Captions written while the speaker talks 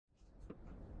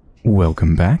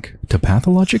Welcome back to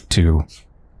Pathologic 2.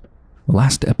 The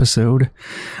last episode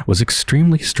was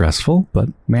extremely stressful, but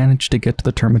managed to get to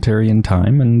the termitary in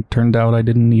time, and turned out I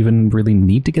didn't even really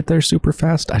need to get there super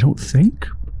fast, I don't think.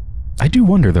 I do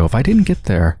wonder, though, if I didn't get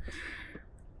there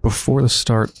before the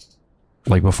start,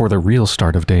 like before the real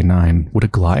start of day 9, would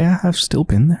Aglaya have still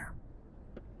been there?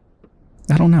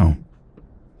 I don't know.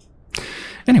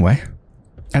 Anyway,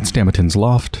 at Stamatin's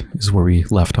loft is where we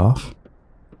left off.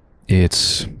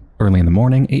 It's early in the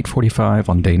morning, 8:45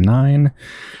 on day 9.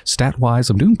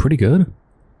 Stat-wise, I'm doing pretty good.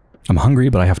 I'm hungry,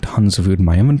 but I have tons of food in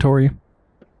my inventory.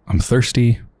 I'm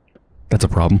thirsty. That's a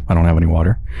problem. I don't have any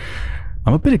water.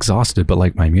 I'm a bit exhausted, but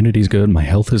like my immunity's good, my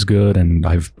health is good, and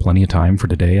I have plenty of time for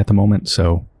today at the moment,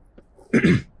 so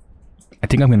I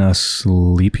think I'm gonna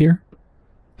sleep here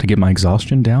to get my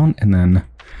exhaustion down, and then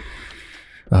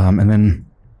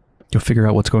you'll figure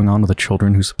out what's going on with the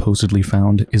children who supposedly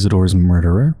found Isidore's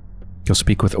murderer. You'll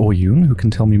speak with Oyun, who can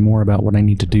tell me more about what I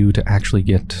need to do to actually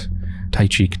get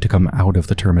Taichik to come out of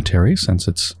the termitary, since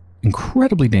it's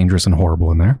incredibly dangerous and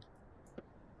horrible in there.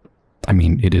 I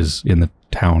mean, it is in the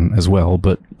town as well,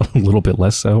 but a little bit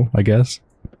less so, I guess.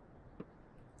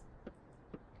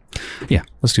 Yeah,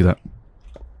 let's do that.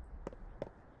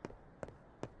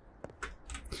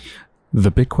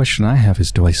 The big question I have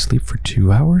is, do I sleep for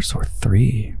 2 hours or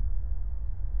 3?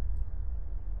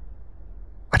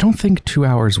 I don't think 2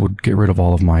 hours would get rid of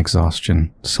all of my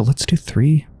exhaustion, so let's do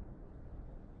 3.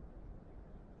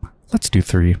 Let's do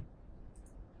 3.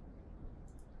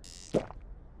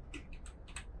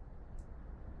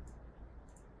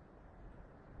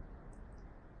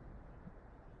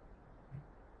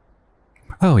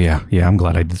 Oh yeah, I'm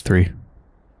glad I did 3.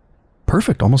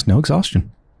 Perfect, almost no exhaustion.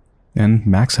 And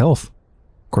max health.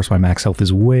 Of course, my max health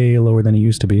is way lower than it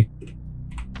used to be.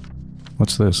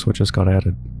 What's this? What just got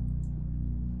added?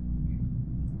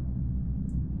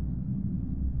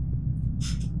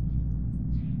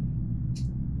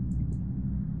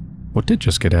 What did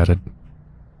just get added?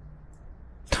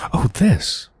 Oh,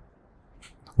 this!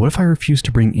 What if I refuse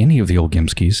to bring any of the old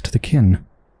Gimskis to the kin?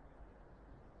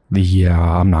 Yeah,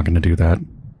 I'm not going to do that.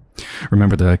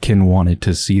 Remember, the kin wanted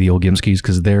to see the old Gimskis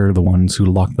because they're the ones who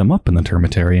locked them up in the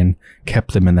termitary and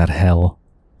kept them in that hell.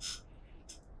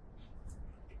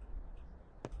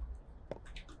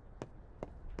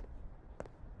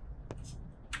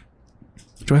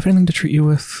 Do I have anything to treat you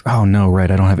with? Oh no, right,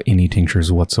 I don't have any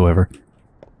tinctures whatsoever.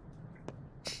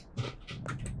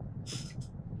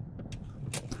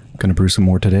 Gonna brew some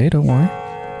more today, don't worry.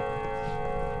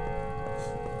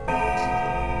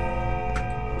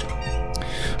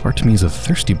 Artemy's a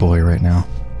thirsty boy right now.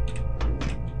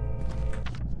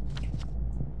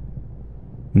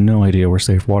 No idea where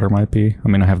safe water might be. I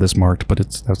mean, I have this marked, but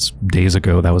that's days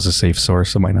ago. That was a safe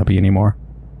source. It might not be anymore.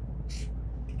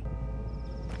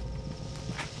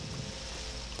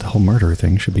 The whole murder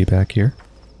thing should be back here.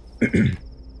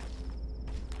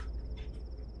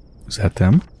 Is that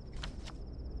them?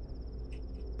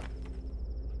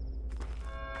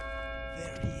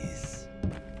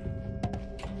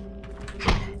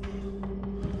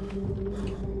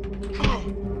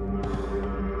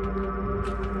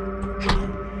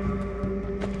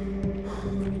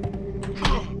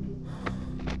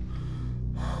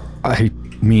 I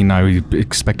mean, I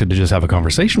expected to just have a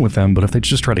conversation with them, but if they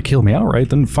just try to kill me outright,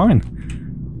 then fine.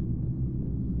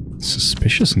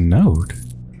 Suspicious note.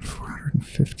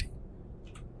 450.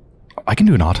 I can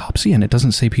do an autopsy and it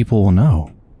doesn't say people will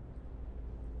know.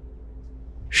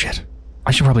 Shit.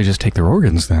 I should probably just take their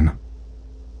organs then.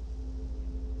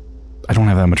 I don't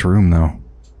have that much room though.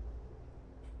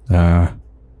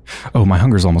 Oh, my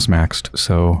hunger's almost maxed,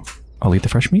 so I'll eat the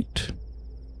fresh meat.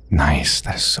 Nice,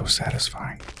 that is so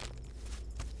satisfying.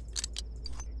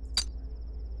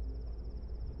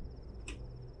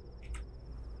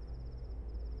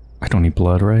 I don't need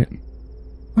blood, right?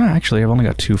 Actually, I've only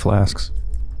got 2 flasks.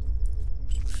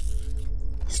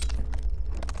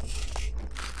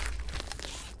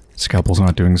 Scalpel's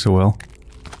not doing so well.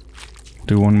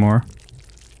 Do one more.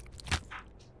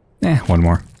 One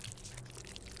more.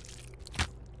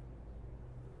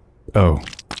 Oh.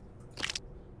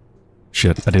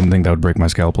 Shit, I didn't think that would break my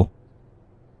scalpel.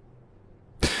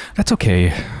 That's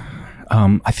okay.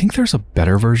 I think there's a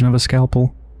better version of a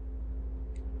scalpel.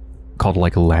 Called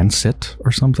like a Lancet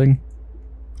or something.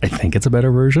 I think it's a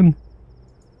better version.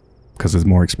 Because it's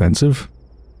more expensive.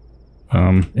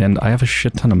 And I have a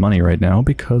shit ton of money right now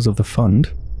because of the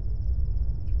fund.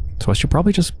 So I should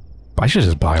probably just... I should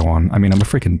just buy one. I mean, I'm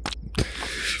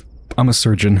a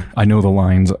surgeon. I know the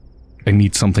lines. I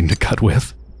need something to cut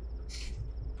with.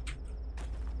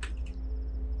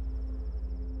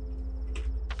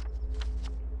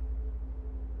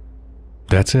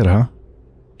 That's it, huh?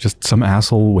 Just some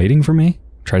asshole waiting for me?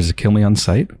 Tries to kill me on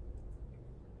sight?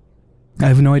 I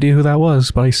have no idea who that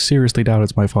was, but I seriously doubt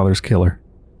it's my father's killer.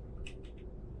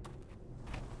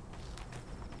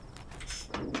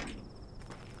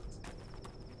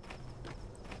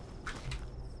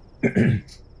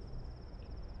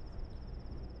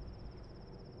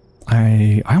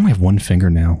 I only have one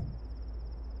fingernail.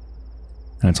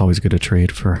 And it's always good to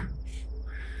trade for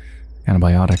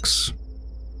antibiotics.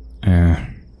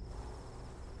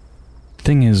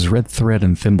 Thing is, red thread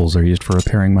and thimbles are used for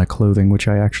repairing my clothing, which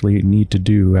I actually need to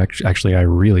do. Actually, I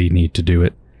really need to do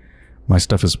it. My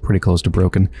stuff is pretty close to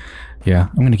broken. Yeah,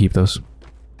 I'm gonna keep those.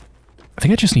 I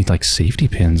think I just need, like, safety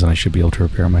pins and I should be able to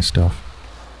repair my stuff.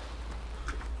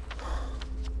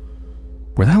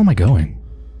 Where the hell am I going?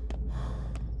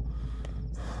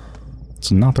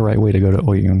 It's not the right way to go to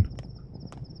Oyun.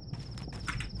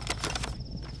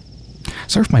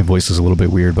 Sorry if my voice is a little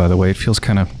bit weird, by the way. It feels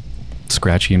kind of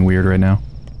scratchy and weird right now.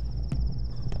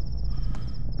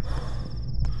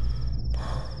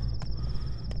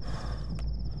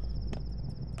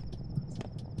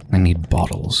 I need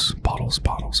bottles. Bottles.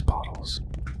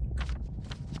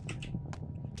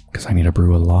 Because I need to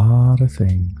brew a lot of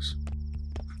things.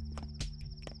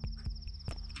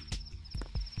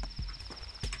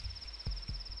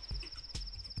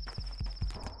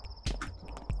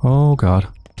 Oh god.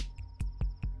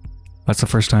 That's the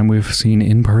first time we've seen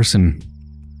in person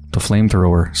the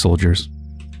flamethrower soldiers.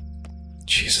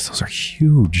 Jesus, those are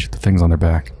huge, the things on their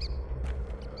back.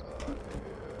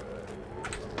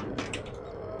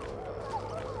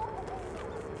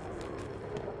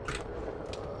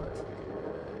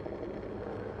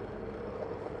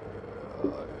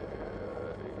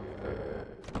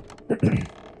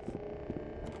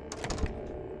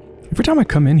 Every time I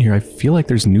come in here, I feel like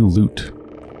there's new loot.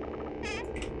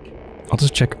 I'll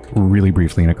just check really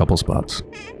briefly in a couple spots.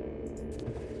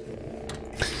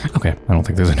 Okay, I don't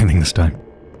think there's anything this time.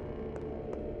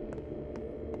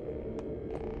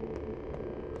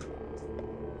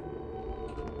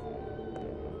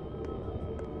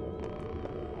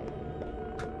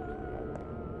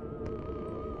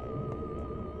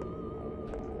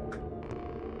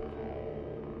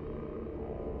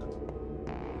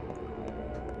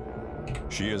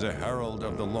 She is a herald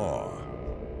of the law.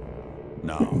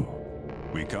 Now,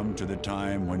 we come to the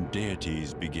time when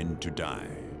deities begin to die.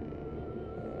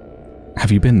 Have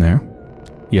you been there?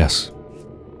 Yes.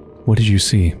 What did you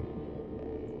see?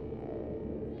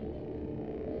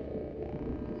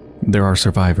 There are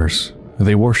survivors.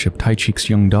 They worship Tai Chi's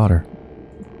young daughter.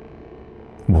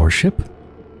 Worship?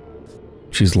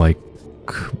 She's like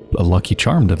a lucky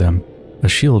charm to them, a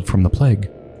shield from the plague.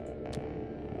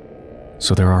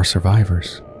 So there are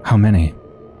survivors. How many?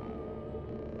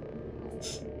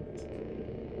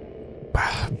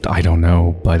 I don't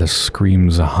know. By the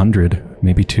screams, 100,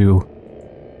 maybe 2.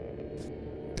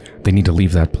 They need to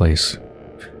leave that place.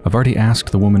 I've already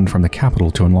asked the woman from the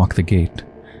capital to unlock the gate.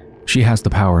 She has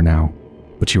the power now,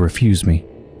 but she refused me.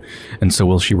 And so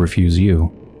will she refuse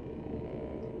you?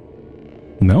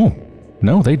 No,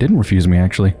 they didn't refuse me,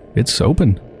 actually. It's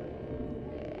open.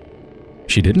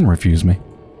 She didn't refuse me.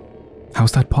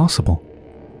 How's that possible?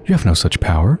 You have no such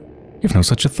power. You have no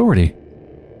such authority.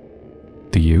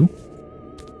 Do you?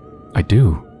 I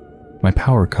do. My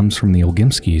power comes from the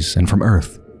Olgimskis and from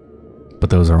Earth. But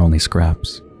those are only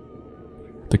scraps.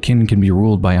 The kin can be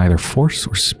ruled by either force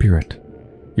or spirit.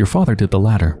 Your father did the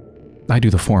latter. I do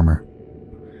the former.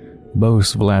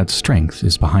 Bos Vlad's strength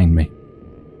is behind me.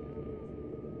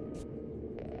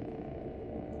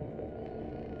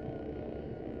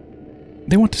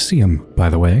 They want to see him, by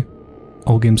the way.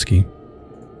 Olgimski.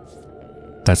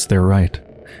 That's their right.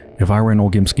 If I were in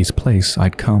Olgimski's place,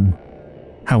 I'd come.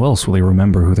 How else will they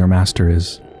remember who their master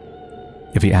is?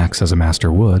 If he acts as a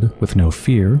master would, with no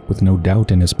fear, with no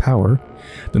doubt in his power,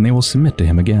 then they will submit to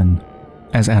him again,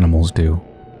 as animals do.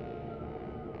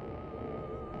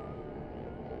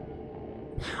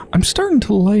 I'm starting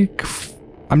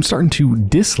to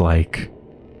dislike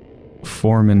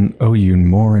Foreman Oyun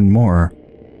more and more.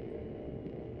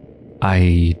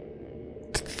 I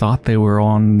thought they were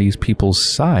on these people's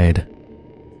side.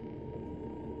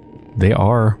 They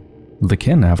are the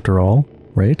kin, after all,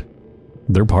 right?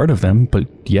 They're part of them, but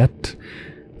yet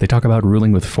they talk about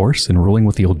ruling with force and ruling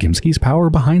with the Olgimski's power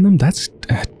behind them. That's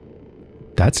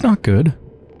not good.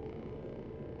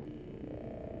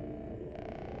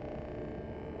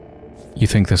 You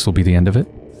think this will be the end of it?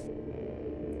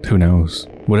 Who knows?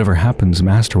 Whatever happens,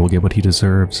 Master will get what he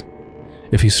deserves.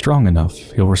 If he's strong enough,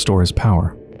 he'll restore his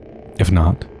power. If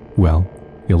not, well,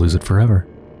 he'll lose it forever.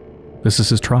 This is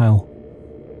his trial.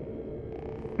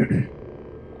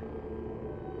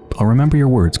 I'll remember your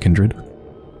words, kindred.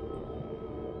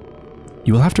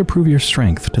 You will have to prove your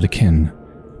strength to the kin.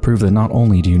 Prove that not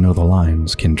only do you know the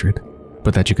lines, kindred,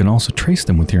 but that you can also trace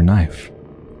them with your knife.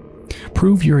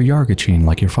 Prove you're a Yargachine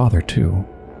like your father, too.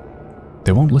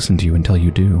 They won't listen to you until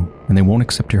you do, and they won't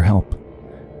accept your help.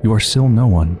 You are still no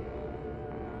one.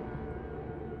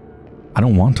 I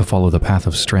don't want to follow the path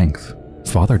of strength.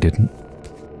 Father didn't.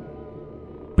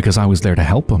 Because I was there to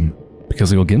help him. Because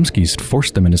the Olgimskis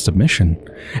forced them into submission.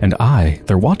 And I,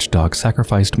 their watchdog,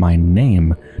 sacrificed my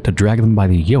name to drag them by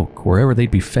the yoke wherever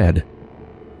they'd be fed.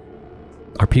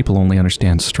 Our people only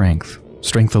understand strength.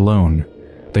 Strength alone.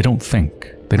 They don't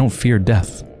think. They don't fear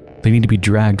death. They need to be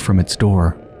dragged from its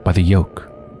door by the yoke.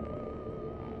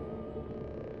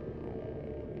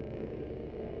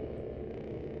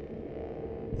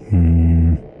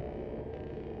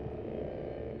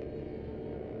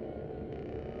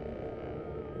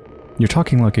 You're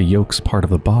talking like a yoke's part of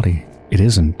the body. It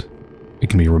isn't. It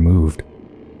can be removed.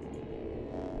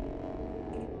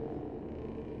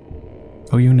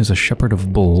 Oyun is a shepherd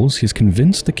of bulls. He's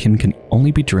convinced the kin can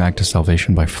only be dragged to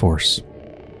salvation by force.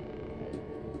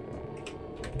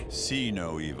 See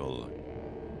no evil.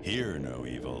 Hear no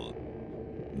evil.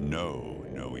 Know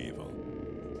no evil.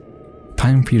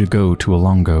 Time for you to go to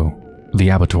Olonngo, the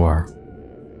abattoir.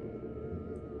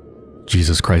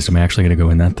 Jesus Christ, am I actually going to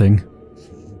go in that thing?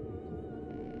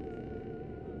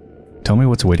 Tell me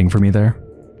what's waiting for me there.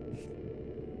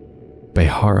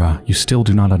 Behara, you still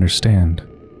do not understand.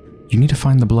 You need to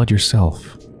find the blood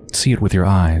yourself. See it with your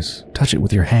eyes, touch it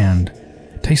with your hand,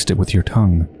 taste it with your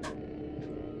tongue.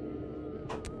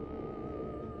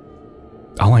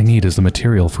 All I need is the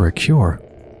material for a cure.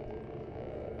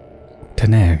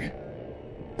 Teneg.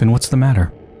 Then what's the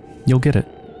matter? You'll get it.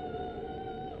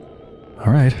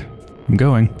 Alright, I'm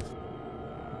going.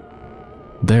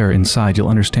 There, inside, you'll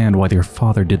understand why your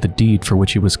father did the deed for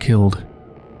which he was killed.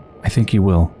 I think you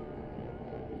will.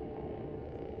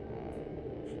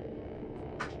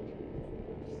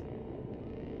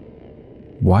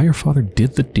 Why your father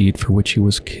did the deed for which he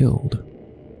was killed?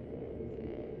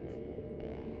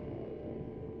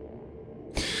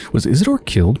 Was Isidore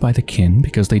killed by the kin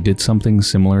because they did something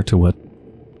similar to what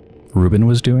Reuben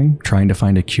was doing? Trying to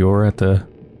find a cure at the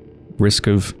risk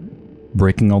of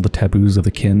breaking all the taboos of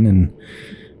the kin and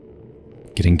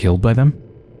getting killed by them?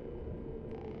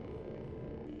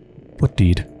 What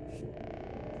deed?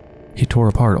 He tore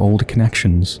apart old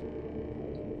connections.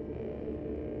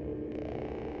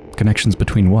 Connections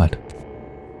between what?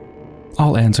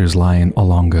 All answers lie in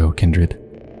Olonngo, kindred.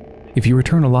 If you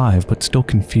return alive but still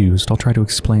confused, I'll try to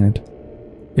explain it.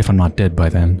 If I'm not dead by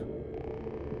then.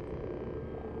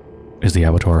 Is the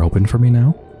abattoir open for me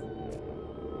now?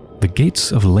 The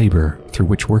gates of labor through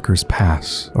which workers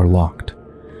pass are locked.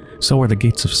 So are the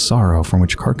gates of sorrow from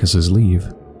which carcasses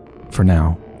leave. For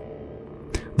now.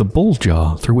 The bull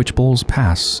jaw through which bulls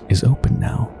pass is open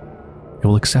now. It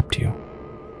will accept you.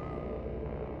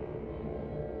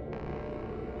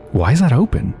 Why is that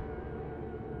open?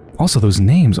 Also, those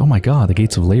names, oh my god, the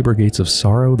gates of labor, gates of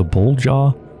sorrow, the bull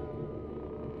jaw.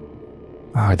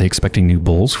 Are they expecting new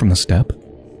bulls from the steppe?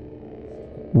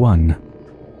 1.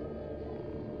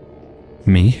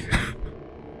 Me?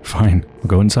 Fine, I'll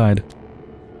go inside.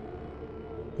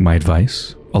 My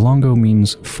advice? Olonngo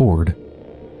means ford.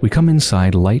 We come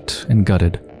inside light and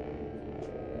gutted.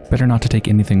 Better not to take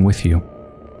anything with you.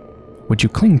 What you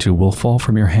cling to will fall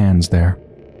from your hands there.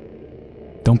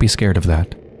 Don't be scared of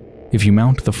that. If you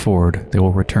mount the ford, they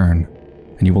will return,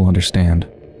 and you will understand.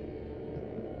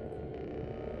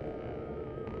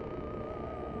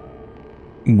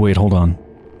 Wait, hold on.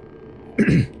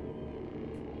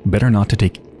 Better not to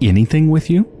take anything with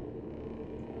you?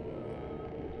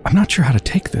 I'm not sure how to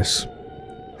take this.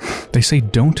 They say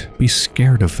don't be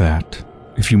scared of that.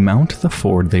 If you mount the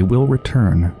ford, they will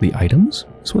return. The items?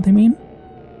 Is what they mean?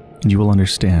 And you will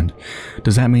understand.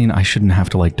 Does that mean I shouldn't have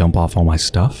to, like, dump off all my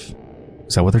stuff?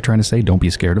 Is that what they're trying to say? Don't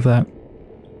be scared of that?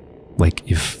 Like,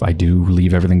 if I do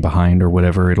leave everything behind or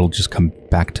whatever, it'll just come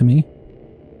back to me?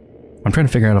 I'm trying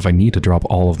to figure out if I need to drop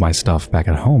all of my stuff back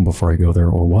at home before I go there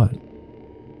or what.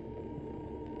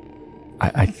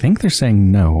 I think they're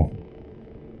saying no.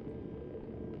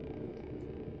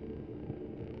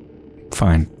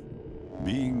 Fine.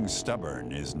 Being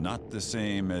stubborn is not the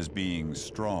same as being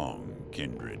strong,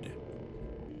 kindred.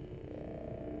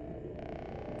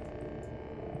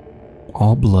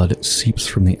 All blood seeps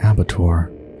from the abattoir,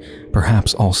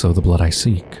 perhaps also the blood I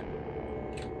seek.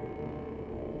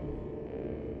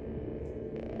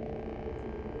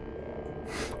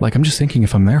 Like, I'm just thinking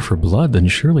if I'm there for blood, then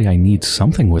surely I need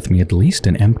something with me, at least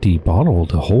an empty bottle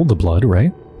to hold the blood,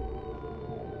 right?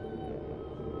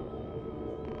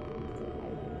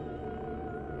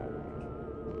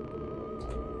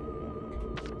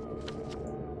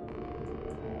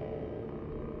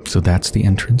 So that's the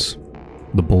entrance?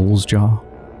 The bull's jaw?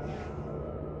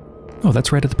 Oh,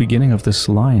 that's right at the beginning of this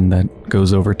line that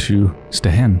goes over to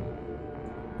Stehen.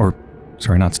 Or,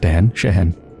 sorry, not Stehen,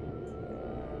 Shehen.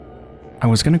 I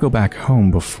was going to go back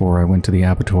home before I went to the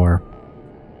abattoir.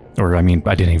 Or, I mean,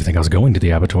 I didn't even think I was going to the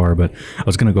abattoir, but I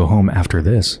was going to go home after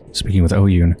this, speaking with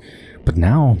Oyun. But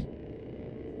now,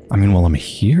 I mean, while I'm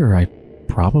here, I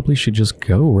probably should just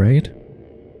go, right?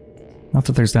 Not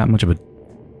that there's that much of a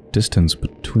distance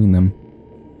between them.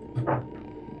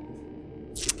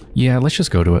 Yeah, let's just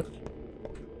go to it.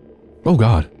 Oh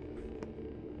god.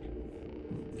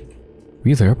 Were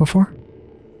you there before?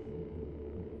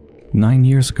 9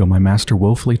 years ago, my master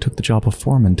woefully took the job of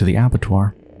foreman to the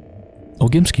abattoir.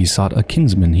 Olgimsky sought a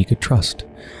kinsman he could trust,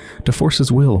 to force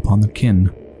his will upon the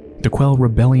kin, to quell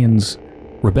rebellion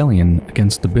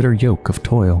against the bitter yoke of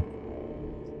toil.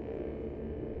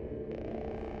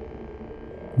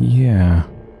 Yeah,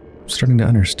 I'm starting to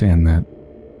understand that.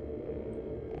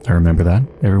 I remember that.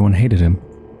 Everyone hated him.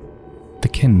 The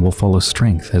kin will follow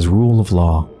strength as rule of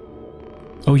law.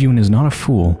 Oyun is not a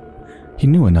fool. He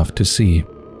knew enough to see.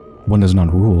 One does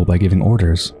not rule by giving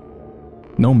orders.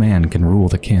 No man can rule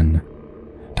the kin.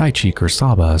 Taichik or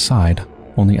Saba aside,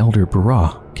 only Elder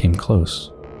Bara came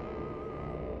close.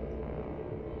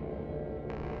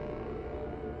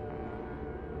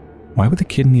 Why would the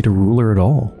kin need a ruler at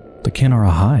all? The kin are a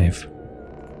hive.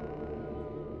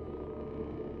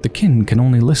 The kin can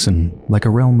only listen like a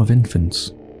realm of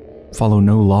infants, follow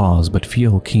no laws but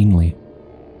feel keenly.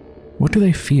 What do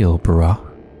they feel, Bara?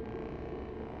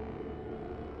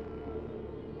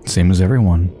 Same as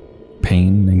everyone.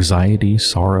 Pain, anxiety,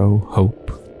 sorrow,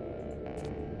 hope.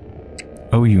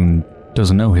 Oyun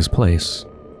doesn't know his place.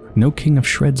 No king of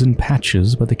shreds and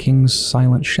patches, but the king's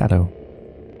silent shadow.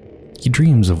 He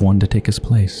dreams of one to take his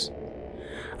place.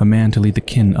 A man to lead the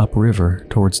kin upriver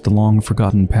towards the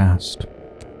long-forgotten past.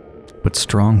 But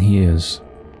strong he is.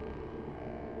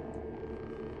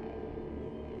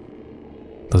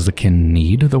 Does the kin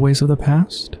need the ways of the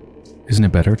past? Isn't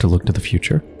it better to look to the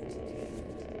future?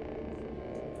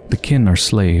 The kin are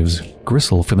slaves,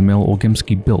 gristle for the mill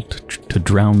Olgimsky built to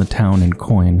drown the town in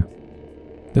coin.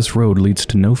 This road leads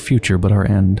to no future but our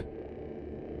end.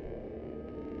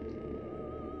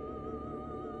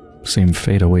 Same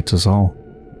fate awaits us all.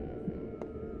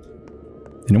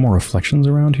 Any more reflections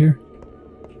around here?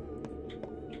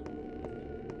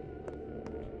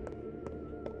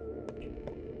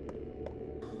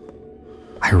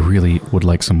 I really would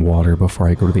like some water before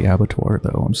I go to the abattoir,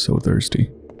 though. I'm so thirsty.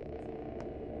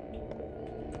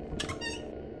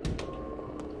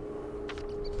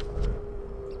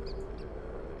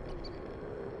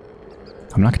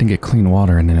 I'm not going to get clean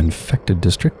water in an infected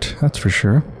district, that's for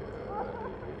sure.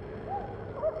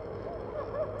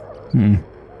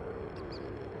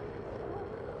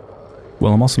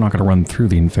 Well, I'm also not going to run through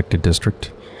the infected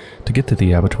district to get to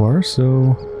the abattoir,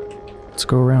 so let's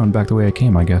go around back the way I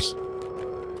came, I guess.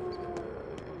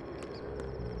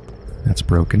 That's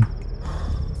broken.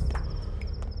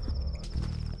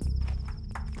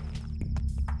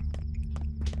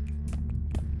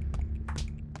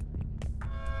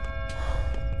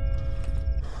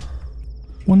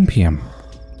 (1 p.m.)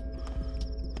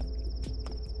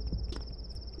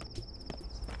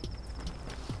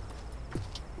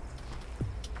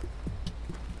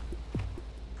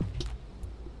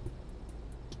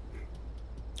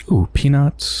 Ooh,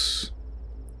 peanuts.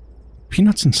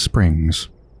 Peanuts and springs.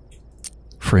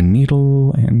 For a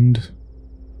needle and...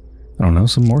 I don't know,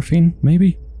 some morphine,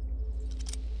 maybe?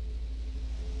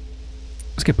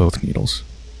 Let's get both needles.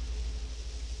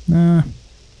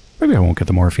 Maybe I won't get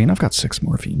the morphine. I've got 6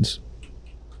 morphines.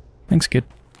 Thanks, kid.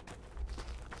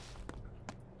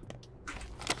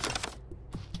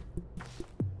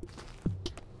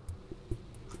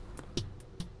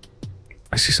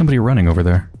 I see somebody running over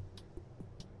there.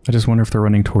 I just wonder if they're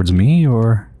running towards me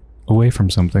or away from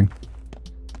something.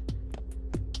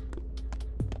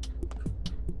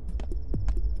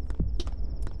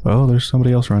 Oh, there's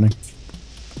somebody else running.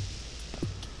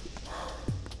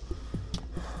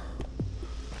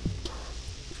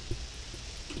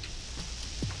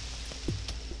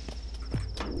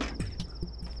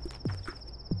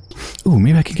 Ooh,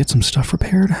 maybe I can get some stuff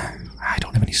repaired? I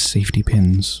don't have any safety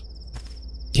pins.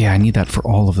 Yeah, I need that for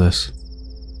all of this.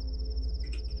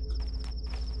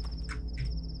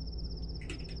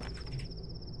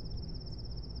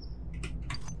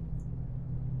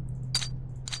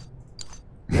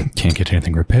 Can't get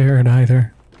anything repaired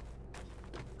either.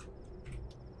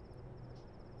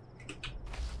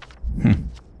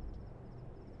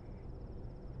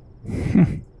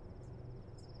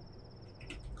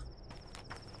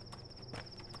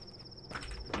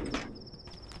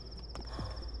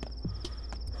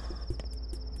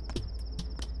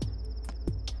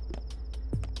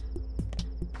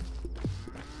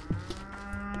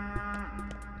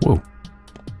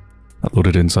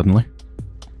 loaded in suddenly.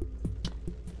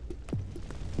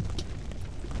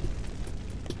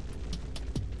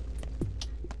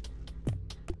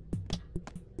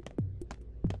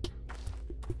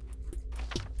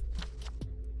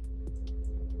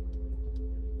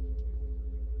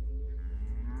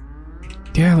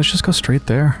 Yeah, let's just go straight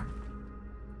there.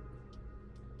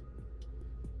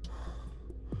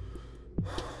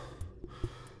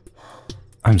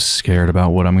 I'm scared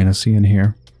about what I'm gonna see in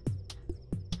here.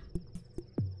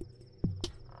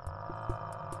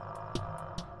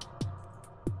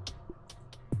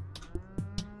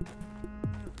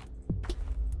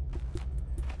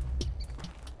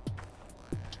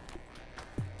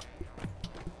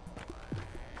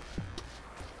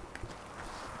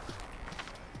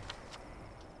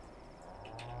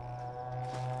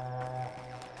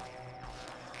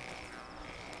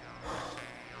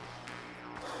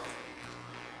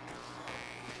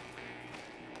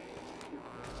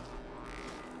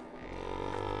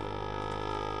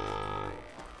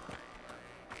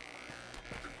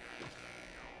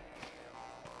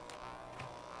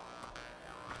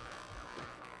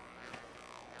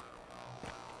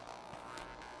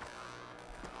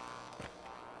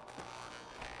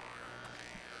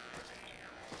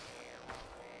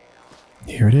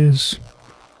 Here it is.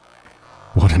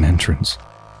 What an entrance.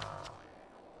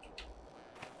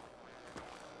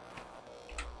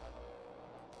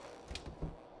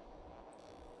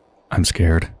 I'm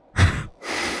scared.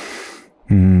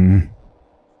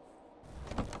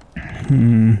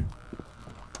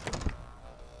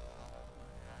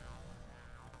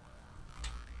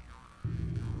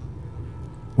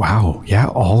 Wow, yeah,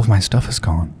 all of my stuff is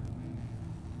gone.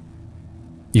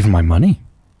 Even my money.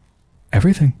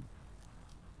 Everything.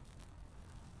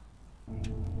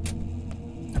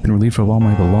 I've been relieved of all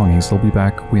my belongings. They'll be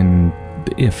back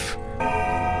if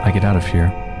I get out of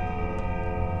here.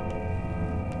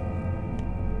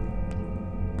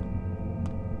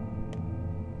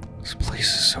 This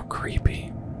place is so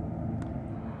creepy.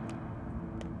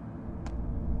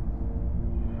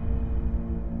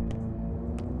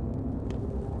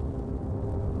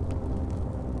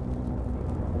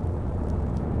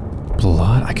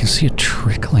 Blood? I can see it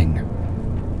trickling.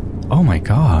 Oh my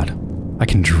god. I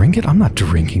can drink it? I'm not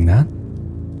drinking that.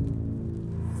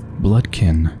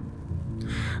 Bloodkin.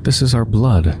 This is our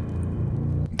blood.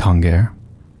 Tanger.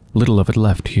 Little of it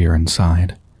left here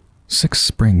inside. 6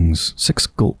 springs, 6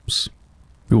 gulps.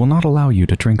 We will not allow you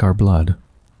to drink our blood.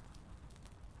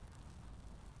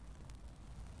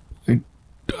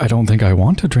 I don't think I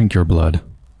want to drink your blood.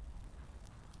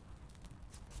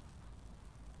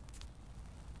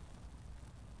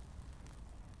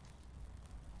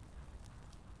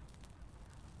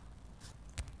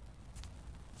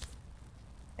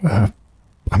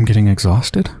 I'm getting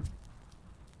exhausted?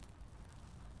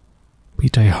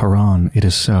 Bite Haran, it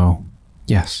is so.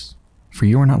 Yes, for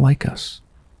you are not like us.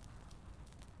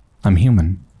 I'm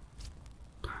human.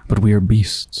 But we are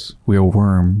beasts. We are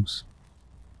worms.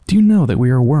 Do you know that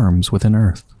we are worms within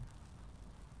Earth?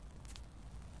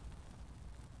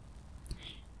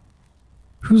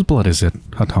 Whose blood is it,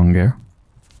 Hatanger?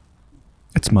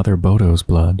 It's Mother Bodo's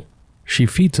blood. She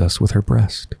feeds us with her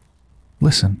breast.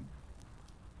 Listen.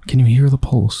 Can you hear the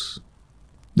pulse?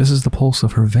 This is the pulse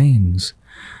of her veins,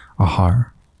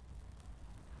 Ahar.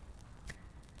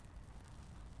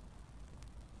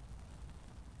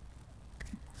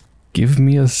 Give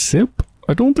me a sip?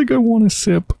 I don't think I want a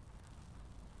sip.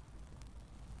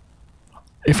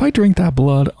 If I drink that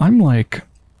blood, I'm like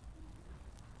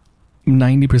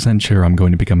 90% sure I'm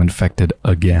going to become infected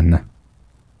again.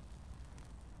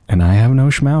 And I have no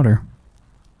schmouter.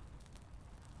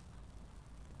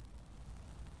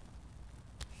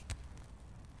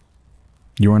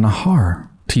 You're an Ahar.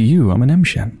 To you, I'm an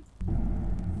Emshen.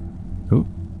 Ooh.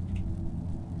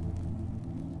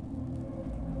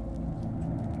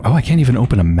 Oh, I can't even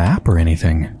open a map or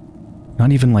anything.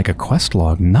 Not even like a quest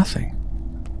log, nothing.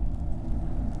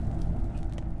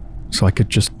 So I could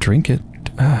just drink it.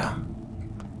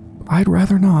 I'd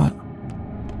rather not.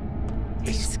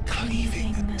 Is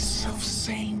cleaving the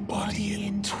self-same body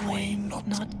in twain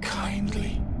not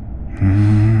kindly?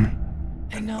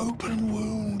 An open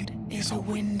wound is a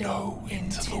window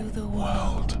into the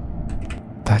world.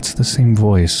 That's the same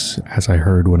voice as I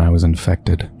heard when I was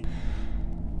infected.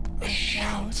 A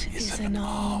shout is an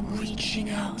arm reaching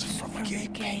out from a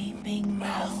gaping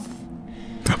mouth.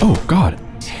 Oh, God.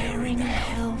 Tearing a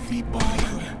healthy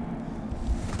body.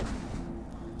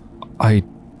 I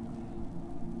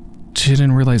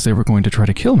didn't realize they were going to try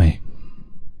to kill me.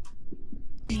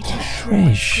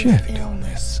 Holy shit.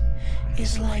 Illness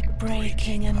is like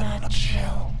breaking a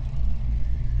nutshell.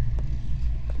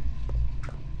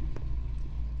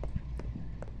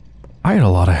 I had a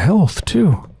lot of health,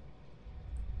 too.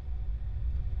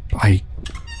 I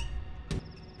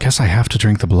guess I have to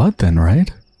drink the blood then,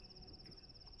 right?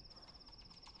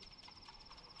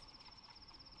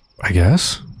 I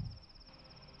guess.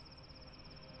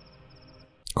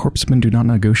 Corpsemen do not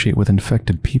negotiate with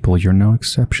infected people. You're no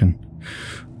exception.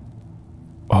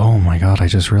 Oh my god, I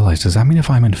just realized. Does that mean if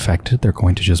I'm infected, they're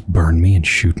going to just burn me and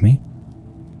shoot me?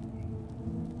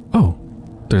 Oh,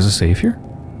 there's a save here?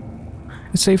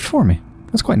 It saved for me.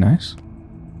 That's quite nice.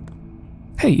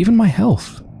 Hey, even my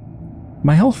health.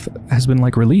 My health has been,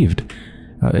 like, relieved.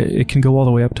 It can go all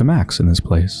the way up to max in this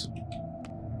place.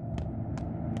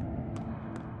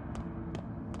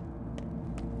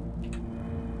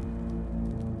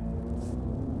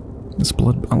 This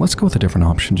blood... let's go with a different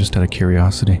option, just out of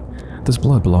curiosity. This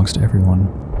blood belongs to everyone.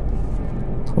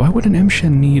 Why would an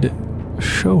Emshen need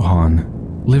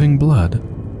Shohan, living blood?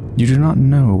 You do not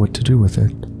know what to do with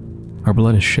it. Our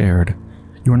blood is shared.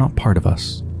 You are not part of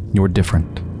us. You are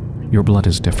different. Your blood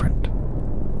is different.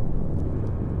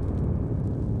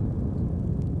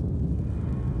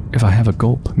 If I have a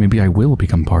gulp, maybe I will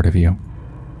become part of you.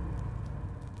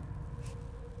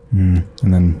 And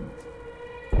then...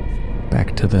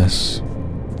 back to this.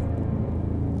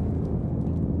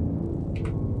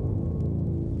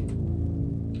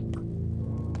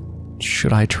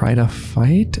 Should I try to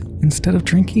fight instead of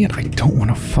drinking it? I don't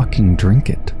want to fucking drink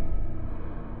it.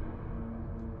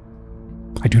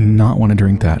 I do not want to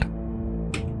drink that.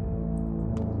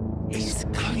 Is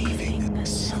cleaving the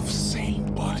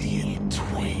self-same body in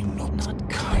twain not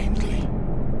kindly?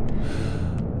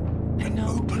 An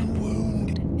open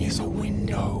wound is a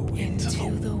window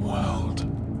into the world.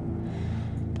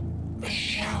 A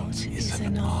shout is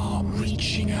an arm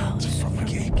reaching out from a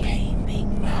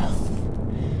gaping mouth.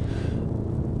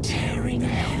 Tearing a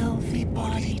healthy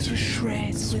body to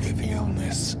shreds with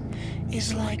illness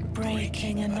is like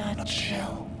breaking a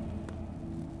nutshell.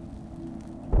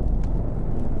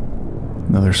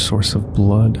 Another source of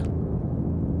blood.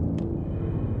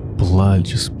 Blood,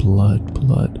 just blood,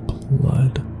 blood,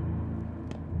 blood.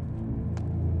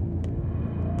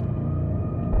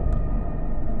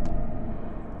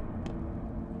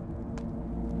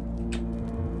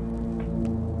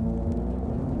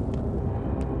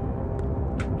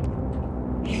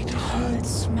 It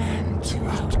hurts man to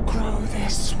outgrow their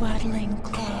swaddling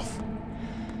cloth.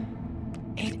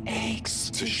 It aches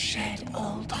to shed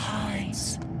old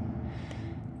hides.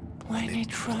 When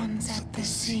it runs at the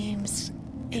seams,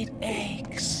 it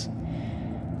aches.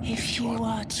 If you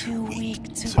are too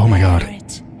weak to Oh my God. bear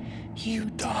it, you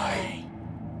die.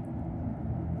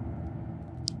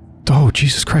 Oh,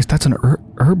 Jesus Christ, that's an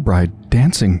herb bride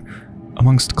dancing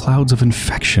amongst clouds of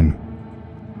infection.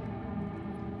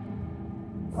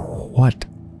 What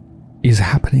is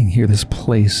happening here? This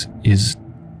place is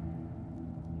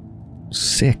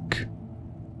sick.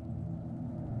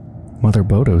 Mother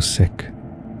Bodo's sick.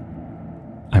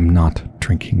 I'm not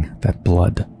drinking that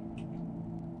blood.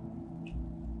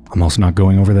 I'm also not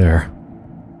going over there.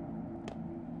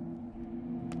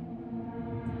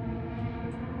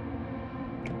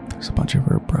 There's a bunch of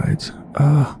herb brides.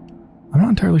 I'm not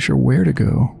entirely sure where to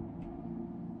go.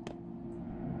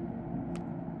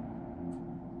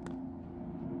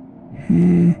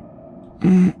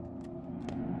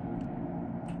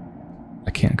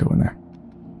 I can't go in there.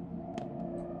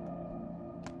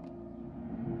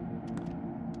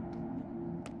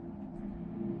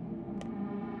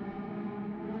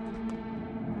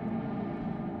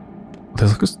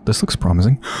 This looks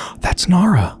promising. That's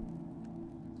Nara.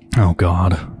 Oh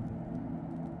God.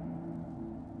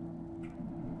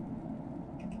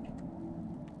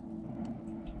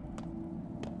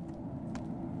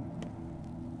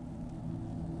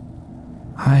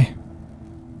 Hi.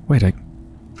 Wait, I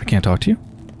can't talk to you?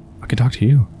 I can talk to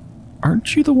you.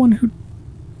 Aren't you the one who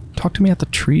talked to me at the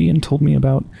tree and told me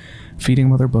about feeding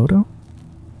Mother Bodo?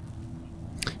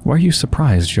 Why are you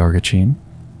surprised, Yargachin?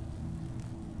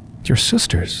 Your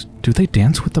sisters, do they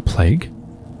dance with the plague?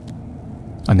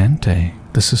 Anente,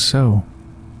 this is so.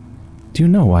 Do you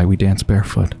know why we dance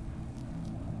barefoot?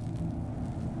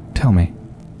 Tell me.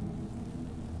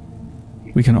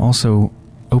 We can also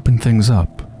open things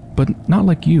up, but not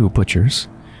like you, butchers.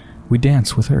 We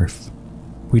dance with earth.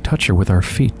 We touch her with our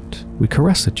feet. We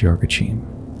caress it, Yargachin.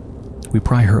 We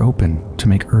pry her open to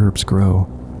make herbs grow,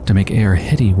 to make air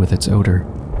heady with its odor,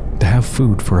 to have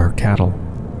food for our cattle.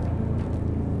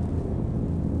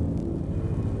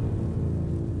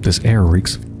 This air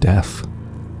reeks of death.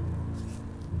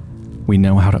 We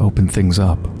know how to open things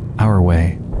up, our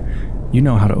way. You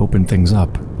know how to open things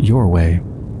up, your way.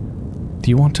 Do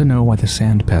you want to know why the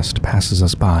sand pest passes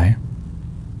us by?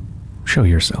 Show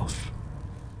yourself.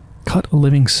 Cut a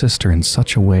living sister in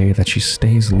such a way that she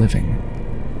stays living.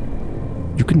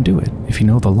 You can do it if you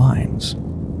know the lines.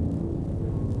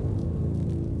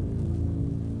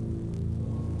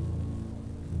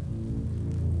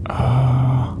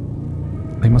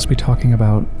 They must be talking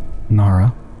about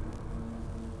Nara.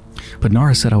 But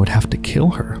Nara said I would have to kill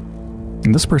her.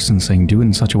 And this person's saying do it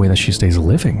in such a way that she stays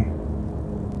living.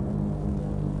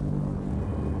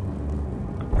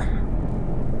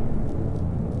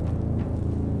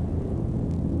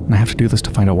 And I have to do this to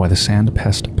find out why the sand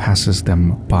pest passes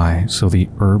them by. So the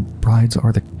herb brides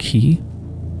are the key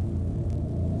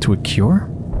to a cure?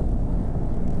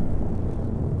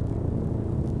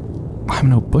 I'm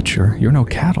no butcher. You're no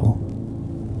cattle.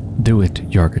 Do it,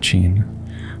 Yargachine.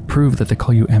 Prove that they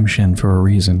call you Emshin for a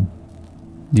reason.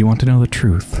 Do you want to know the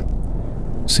truth?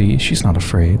 See, she's not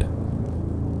afraid.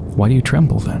 Why do you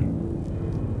tremble then?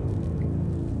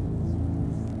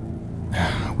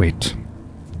 Wait.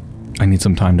 I need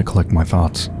some time to collect my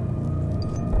thoughts.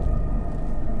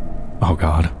 Oh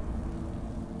god.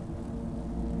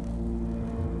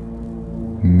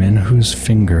 Menhu's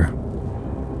finger.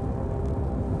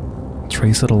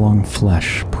 Trace it along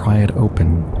flesh, pry it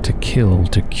open, to kill,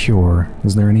 to cure.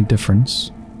 Is there any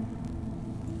difference?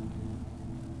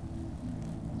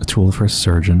 A tool for a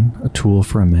surgeon, a tool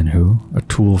for a Menhu, a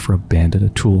tool for a bandit, a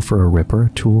tool for a ripper, a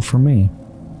tool for me.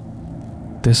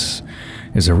 This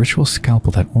is a ritual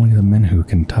scalpel that only the Menhu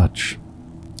can touch.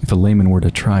 If a layman were to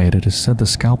try it, it is said the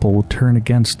scalpel will turn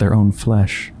against their own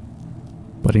flesh.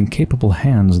 But in capable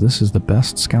hands, this is the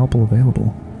best scalpel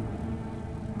available.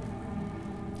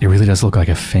 It really does look like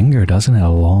a finger, doesn't it? A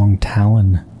long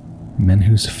talon.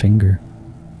 Menhu's finger.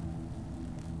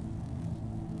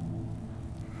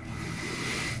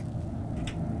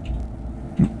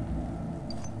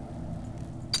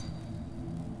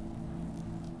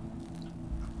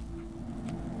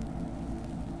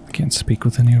 I can't speak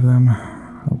with any of them.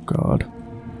 Oh god.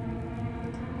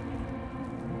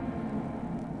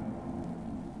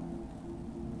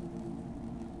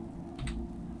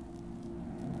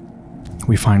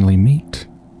 We finally meet.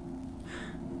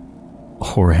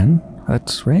 Horhen,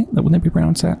 that's right? Wouldn't it be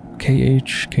pronounced that?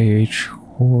 K-H,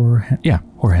 Horhen. Yeah,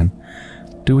 Horhen.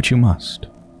 Do what you must.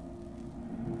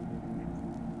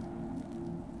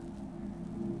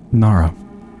 Nara.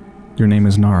 Your name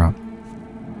is Nara.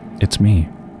 It's me.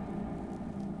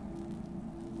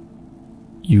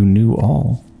 You knew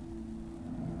all.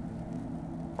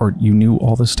 Or you knew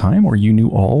all this time? Or you knew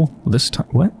all this time?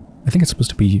 What? I think it's supposed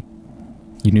to be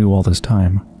you knew all this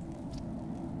time.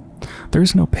 There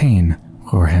is no pain,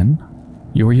 Horhen.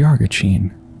 You are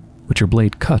Yargachine. What your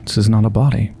blade cuts is not a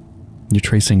body. You're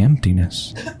tracing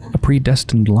emptiness. A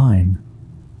predestined line.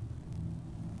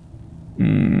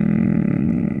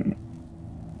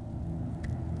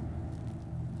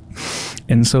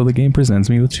 And so the game presents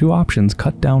me with two options,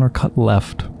 cut down or cut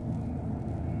left.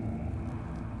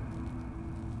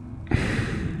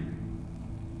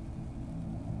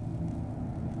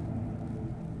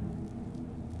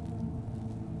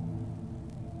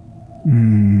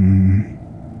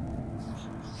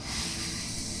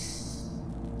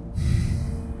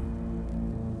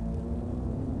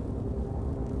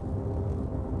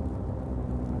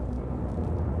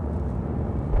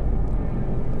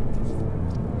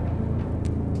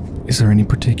 Is there any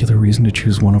particular reason to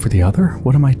choose one over the other?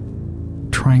 What am I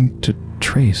trying to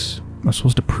trace? I'm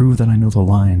supposed to prove that I know the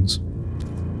lines.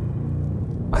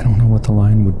 I don't know what the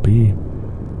line would be.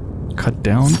 Cut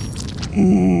down?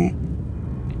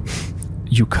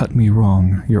 You cut me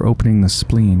wrong. You're opening the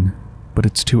spleen, but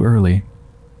it's too early.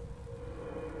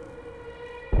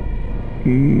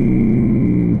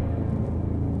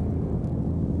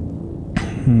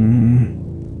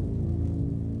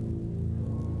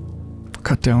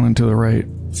 Cut down and to the right.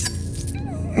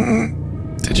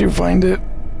 Did you find it?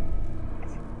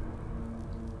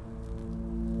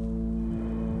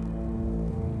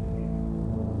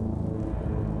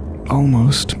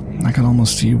 Almost. I can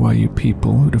almost see why you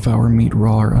people who devour meat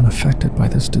raw are unaffected by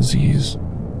this disease.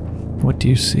 What do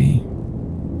you see?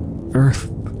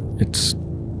 Earth. It's...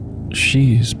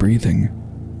 she's breathing.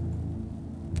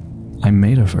 I'm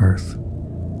made of earth.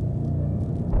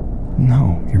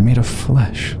 No, you're made of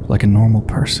flesh, like a normal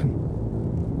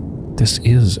person. This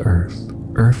is earth.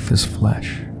 Earth is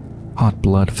flesh. Hot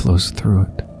blood flows through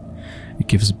it. It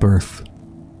gives birth,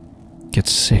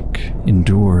 gets sick,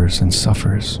 endures, and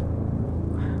suffers.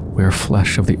 We are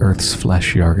flesh of the earth's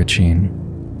flesh, Yargachine.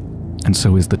 And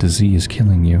so is the disease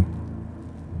killing you.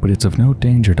 But it's of no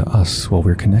danger to us while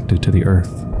we're connected to the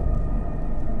earth.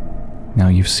 Now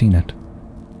you've seen it.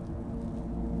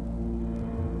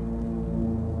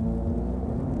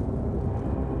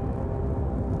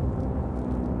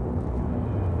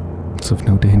 was of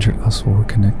no danger to us while we're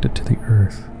connected to the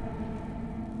earth.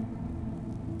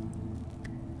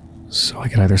 So I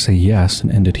could either say yes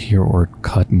and end it here or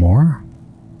cut more?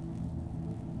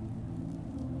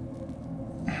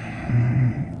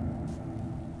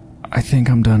 I think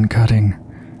I'm done cutting.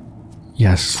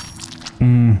 Yes.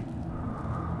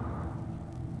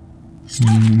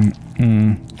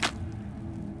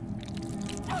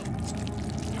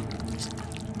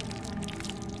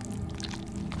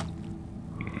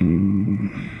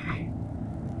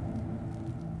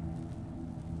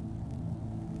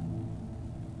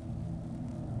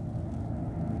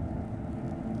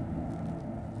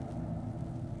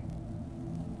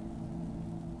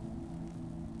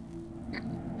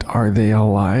 Are they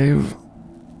alive?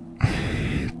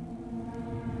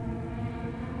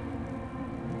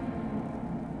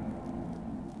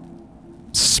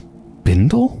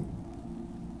 Spindle?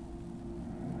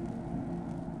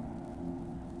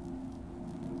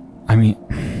 I mean...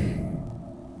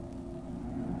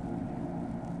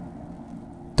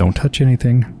 Don't touch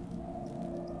anything.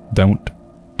 Don't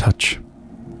touch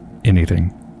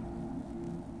anything.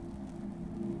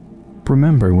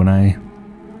 Remember when I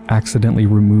accidentally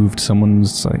removed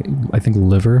someone's, I think,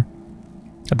 liver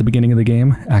at the beginning of the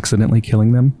game, accidentally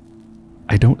killing them?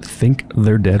 I don't think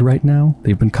they're dead right now.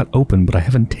 They've been cut open, but I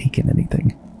haven't taken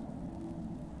anything.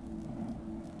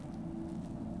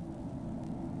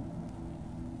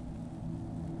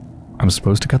 I'm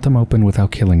supposed to cut them open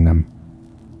without killing them.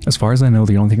 As far as I know,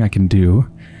 the only thing I can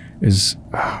do is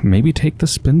maybe take the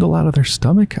spindle out of their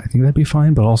stomach. I think that'd be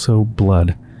fine, but also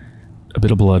blood. A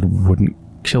bit of blood wouldn't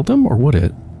kill them, or would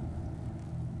it?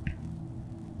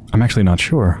 I'm actually not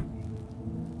sure.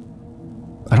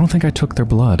 I don't think I took their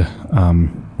blood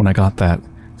when I got that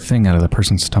thing out of the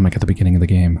person's stomach at the beginning of the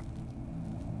game.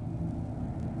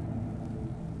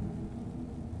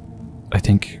 I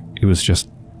think it was just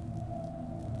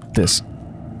this.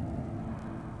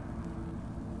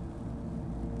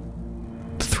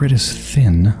 The thread is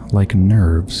thin, like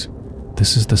nerves.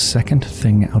 This is the second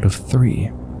thing out of 3.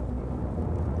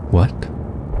 What?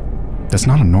 That's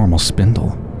not a normal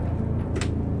spindle.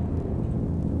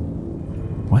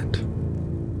 What?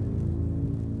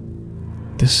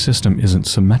 This system isn't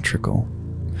symmetrical.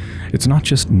 It's not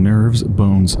just nerves,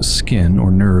 bones, skin,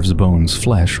 or nerves, bones,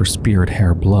 flesh, or spirit,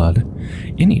 hair, blood.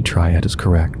 Any triad is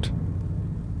correct.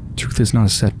 Truth is not a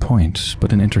set point,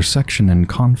 but an intersection and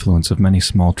confluence of many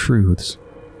small truths.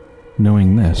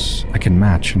 Knowing this, I can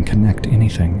match and connect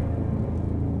anything.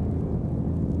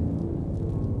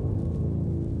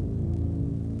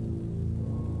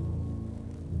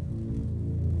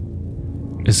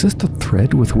 Is this the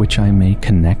thread with which I may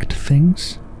connect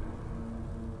things?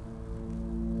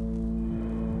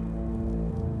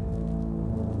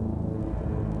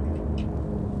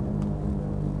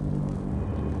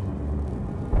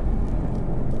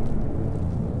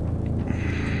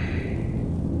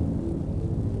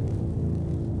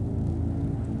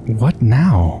 What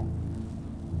now?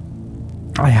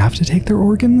 I have to take their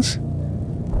organs?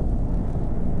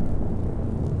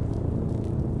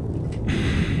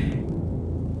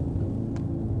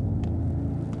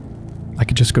 I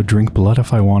could just go drink blood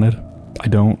if I wanted. I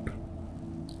don't.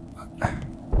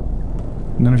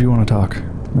 None of you want to talk.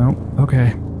 No?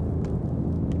 Okay.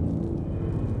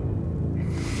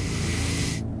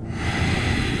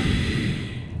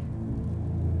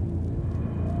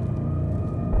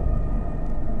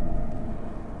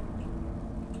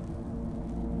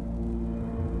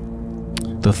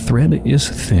 The thread is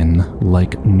thin,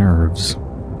 like nerves.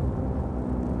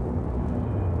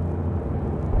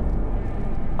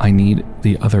 I need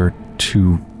the other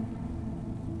 2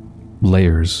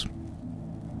 layers.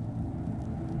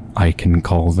 I can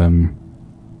call them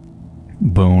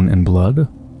bone and blood,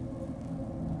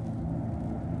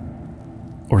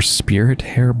 or spirit,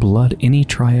 hair, blood. Any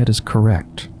triad is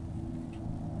correct.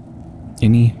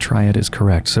 Any triad is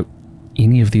correct. So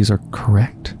any of these are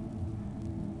correct?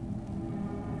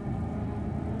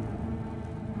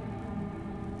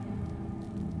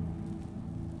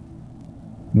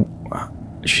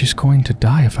 She's going to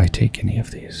die if I take any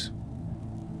of these.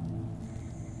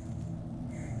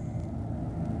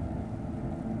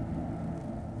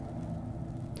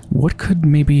 What could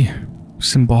maybe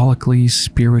symbolically,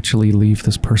 spiritually leave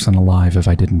this person alive if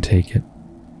I didn't take it?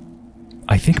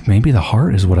 I think maybe the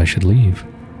heart is what I should leave.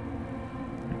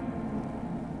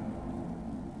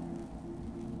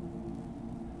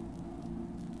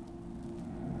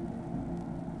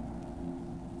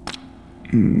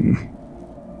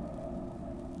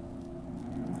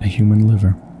 A human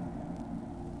liver.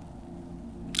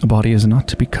 A body is not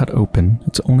to be cut open.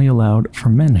 It's only allowed for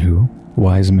men who,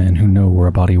 wise men who know where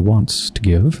a body wants to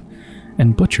give,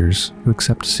 and butchers who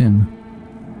accept sin.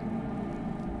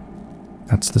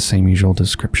 That's the same usual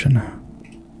description.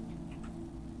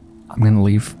 I'm gonna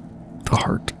leave the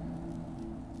heart.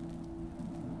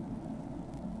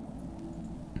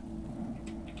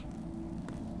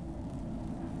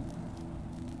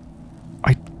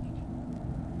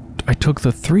 I took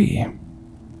the 3.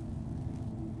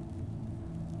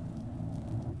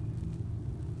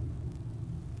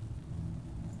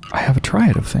 I have a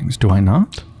triad of things, do I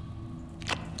not?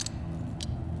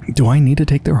 Do I need to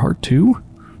take their heart too?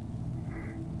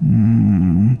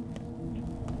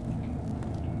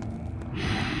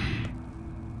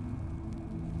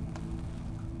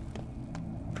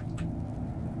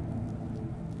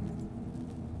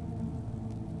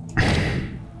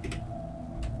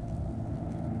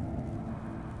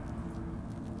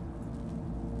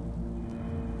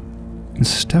 In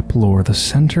step lore, the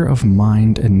center of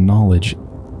mind and knowledge.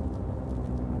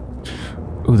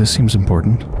 Ooh, this seems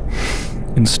important.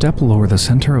 In step lore, the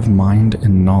center of mind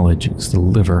and knowledge is the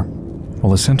liver,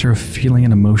 while the center of feeling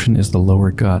and emotion is the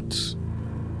lower guts.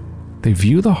 They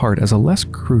view the heart as a less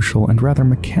crucial and rather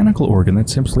mechanical organ that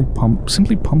simply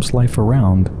pumps life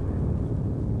around,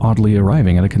 oddly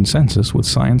arriving at a consensus with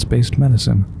science-based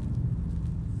medicine.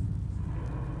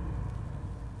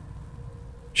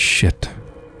 Shit.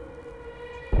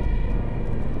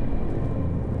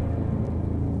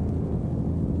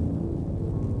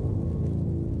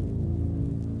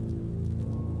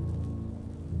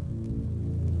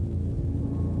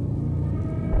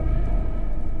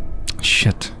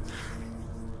 Shit.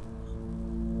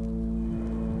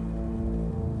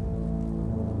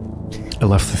 I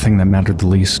left the thing that mattered the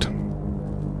least.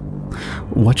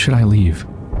 What should I leave?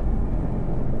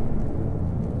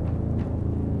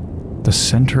 The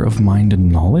center of mind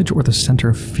and knowledge, or the center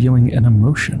of feeling and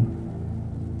emotion?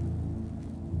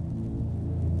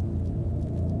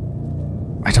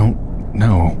 I don't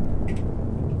know.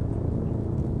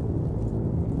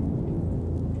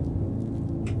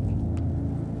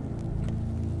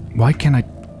 Why can't I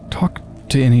talk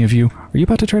to any of you? Are you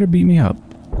about to try to beat me up?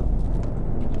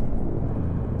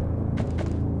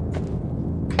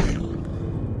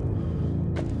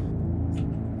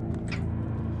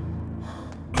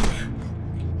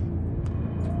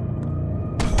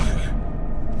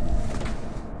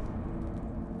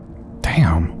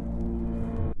 Damn.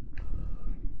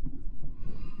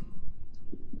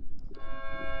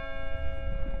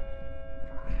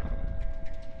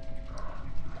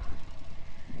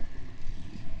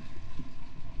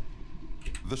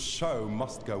 The show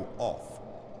must go off.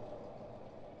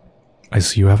 I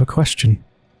see you have a question.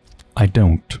 I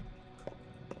don't.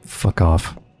 Fuck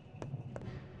off.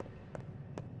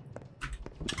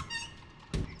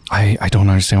 I don't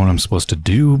understand what I'm supposed to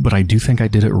do, but I do think I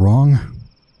did it wrong.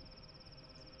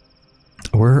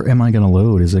 Where am I gonna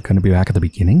load? Is it gonna be back at the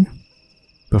beginning?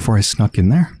 Before I snuck in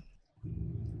there?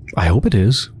 I hope it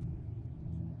is.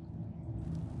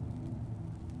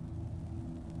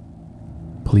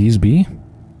 Please be?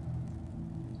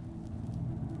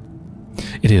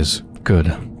 It is. Good.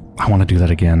 I want to do that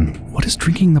again. What does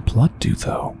drinking the blood do,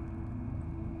 though?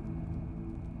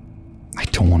 I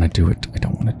don't want to do it. I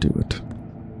don't want to do it.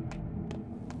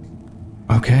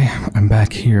 Okay, I'm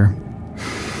back here.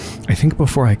 I think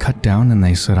before I cut down and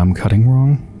they said I'm cutting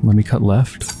wrong, let me cut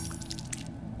left.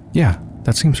 Yeah,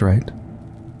 that seems right.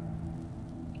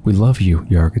 We love you,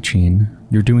 Yargachine.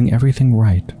 You're doing everything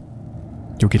right.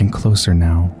 You're getting closer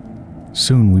now.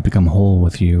 Soon we become whole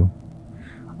with you.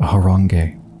 A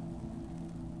harangue.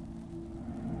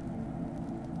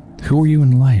 Who are you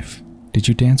in life? Did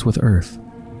you dance with Earth?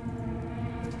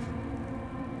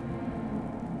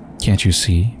 Can't you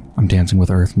see? I'm dancing with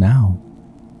Earth now.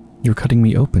 You're cutting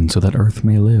me open so that Earth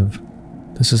may live.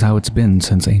 This is how it's been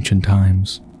since ancient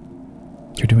times.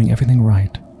 You're doing everything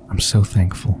right. I'm so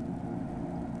thankful.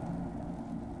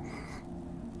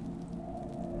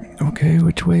 Okay,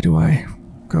 which way do I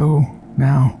go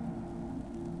now?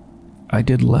 I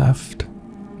did left.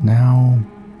 Now...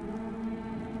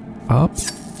 up?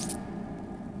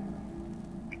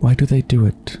 Why do they do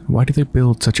it? Why do they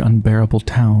build such unbearable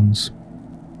towns?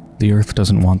 The Earth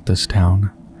doesn't want this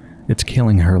town. It's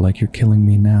killing her like you're killing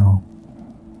me now.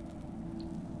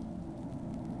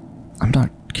 I'm not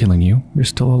killing you. You're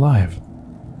still alive.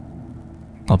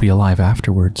 I'll be alive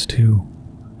afterwards, too.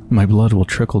 My blood will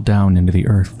trickle down into the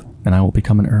Earth, and I will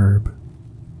become an herb.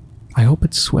 I hope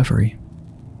it's swevery.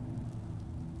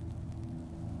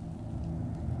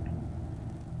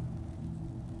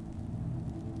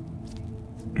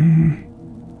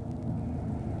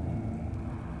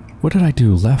 What did I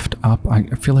do? Left, up? I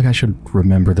feel like I should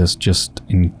remember this just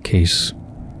in case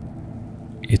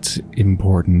it's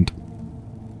important.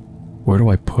 Where do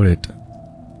I put it?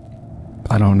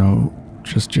 I don't know.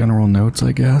 Just general notes,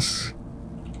 I guess.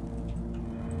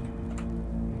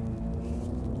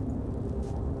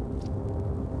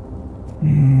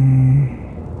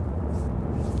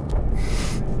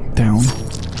 Down.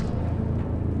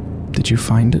 Did you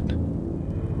find it?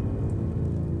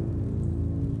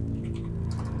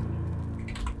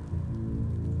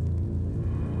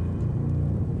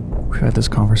 We've had this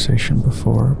conversation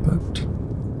before, but...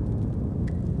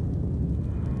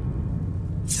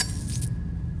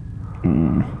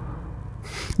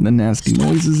 The nasty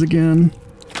noises again.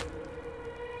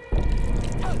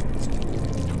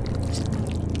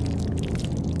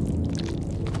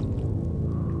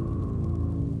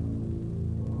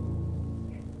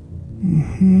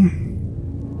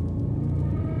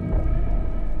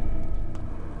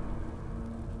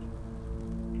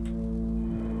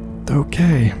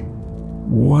 Okay,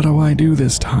 what do I do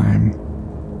this time?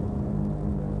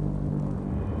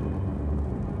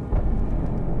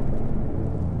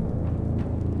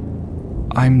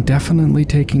 I'm definitely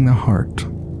taking the heart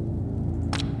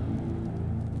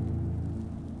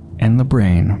and the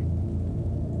brain.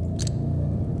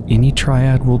 Any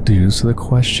triad will do, so the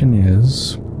question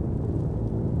is...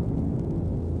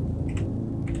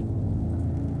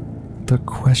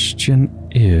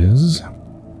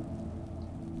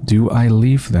 do I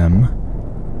leave them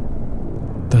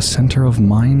the center of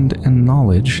mind and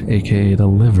knowledge, aka the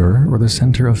liver, or the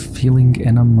center of feeling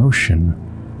and emotion?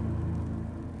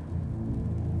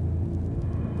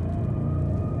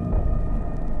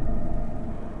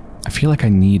 I feel like I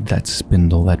need that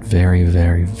spindle, that very,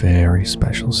 very, very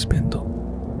special spindle.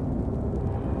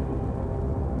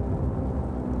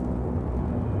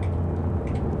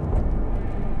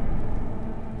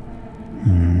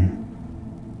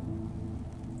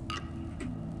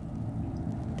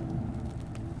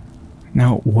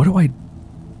 Now, what do I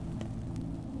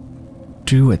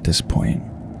do at this point?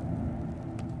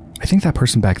 I think that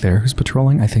person back there who's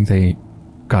patrolling, I think they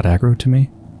got aggro to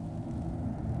me.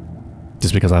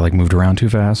 Just because I like moved around too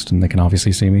fast and they can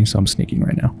obviously see me, so I'm sneaking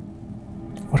right now.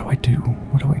 What do I do?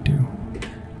 What do I do?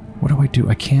 What do I do?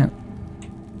 I can't...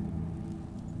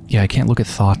 Yeah, I can't look at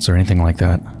thoughts or anything like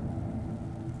that.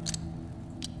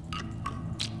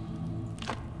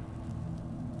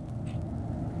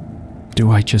 Do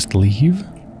I just leave?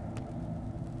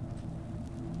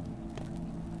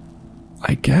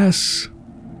 I guess.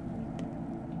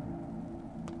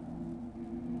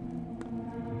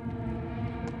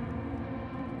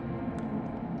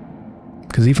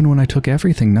 Because even when I took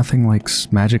everything, nothing like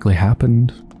magically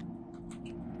happened.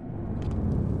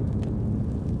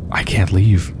 I can't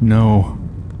leave. No.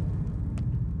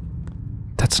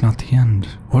 That's not the end.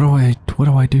 What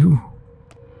do I do?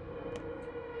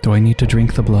 Do I need to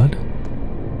drink the blood?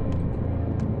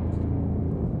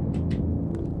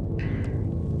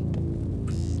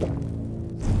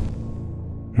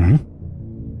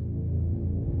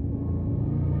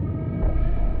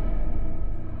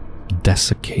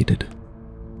 Desiccated.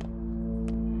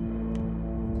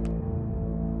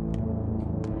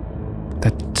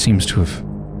 That seems to have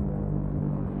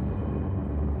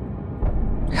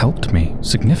helped me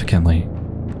significantly.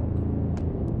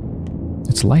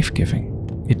 It's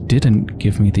life-giving. It didn't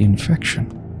give me the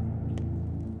infection.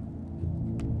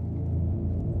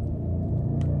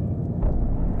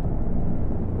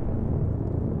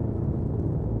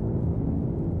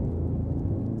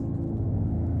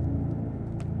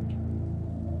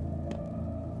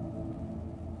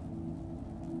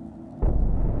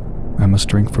 I must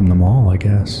drink from them all, I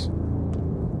guess.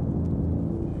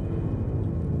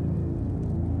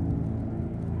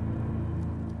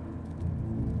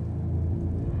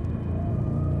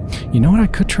 You know what I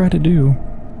could try to do?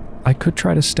 I could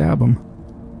try to stab him.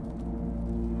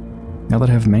 Now that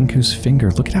I have Manku's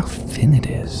finger, look at how thin it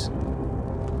is.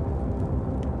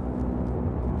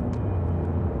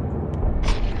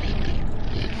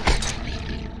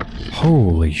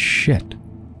 Holy shit.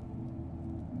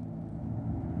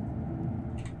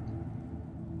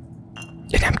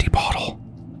 An empty bottle.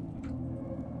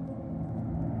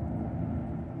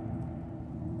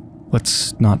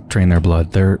 Let's not drain their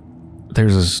blood.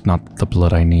 Theirs is not the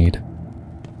blood I need.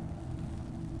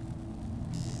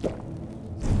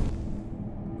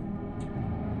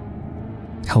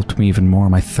 Helped me even more.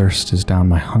 My thirst is down.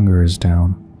 My hunger is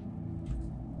down.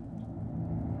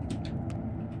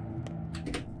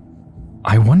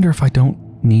 I wonder if I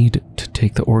don't need to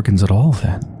take the organs at all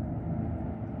then.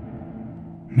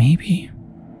 Maybe.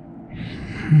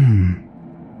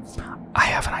 I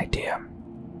have an idea.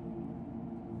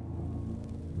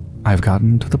 I've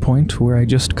gotten to the point where I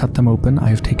just cut them open,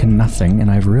 I've taken nothing,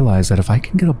 and I've realized that if I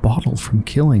can get a bottle from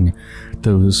killing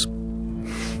those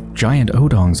giant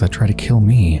odongs that try to kill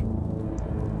me,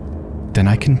 then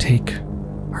I can take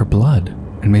her blood,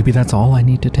 and maybe that's all I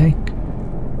need to take.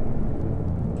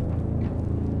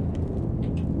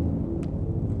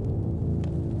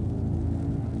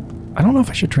 I don't know if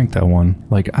I should drink that one.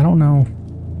 Like, I don't know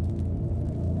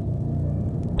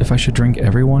if I should drink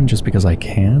everyone just because I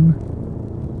can.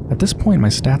 At this point, my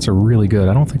stats are really good.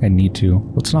 I don't think I need to.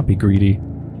 Let's not be greedy.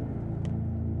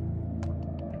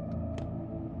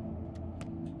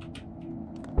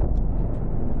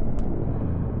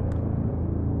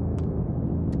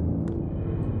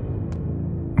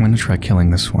 I'm gonna try killing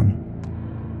this one.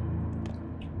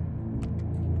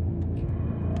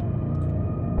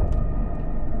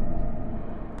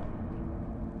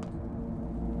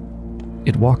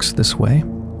 It walks this way,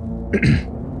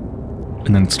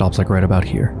 and then it stops like right about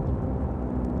here.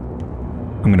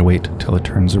 I'm gonna wait till it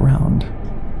turns around.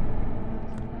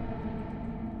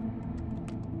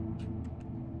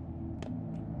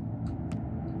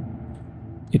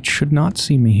 It should not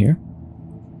see me here.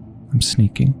 I'm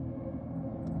sneaking.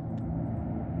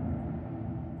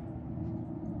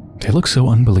 They look so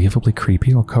unbelievably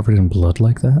creepy, all covered in blood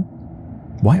like that.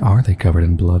 Why are they covered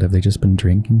in blood? Have they just been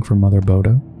drinking from Mother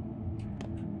Bodo?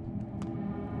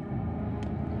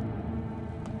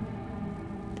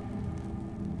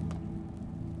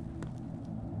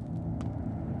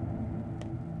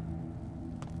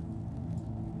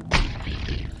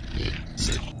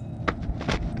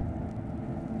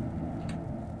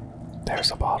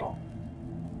 There's a bottle.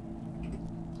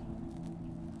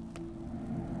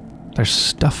 There's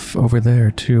stuff over there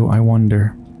too, I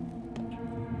wonder.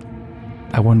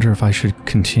 I wonder if I should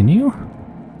continue?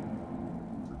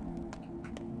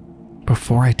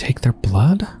 Before I take their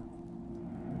blood?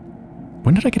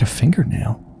 When did I get a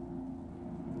fingernail?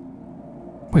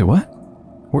 Wait, what?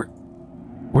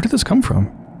 Where did this come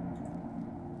from?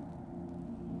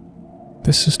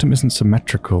 This system isn't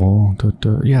symmetrical.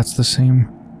 Yeah, it's the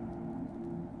same.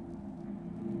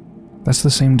 That's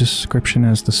the same description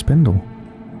as the spindle.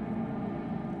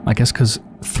 I guess because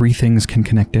 3 things can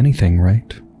connect anything,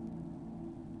 right?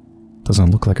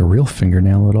 Doesn't look like a real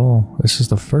fingernail at all. This is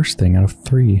the first thing out of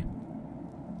 3.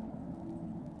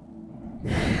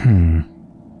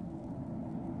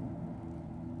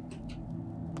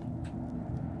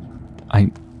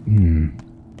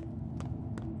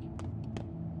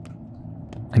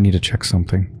 I need to check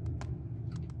something.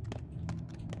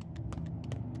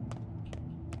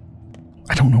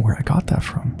 I don't know where I got that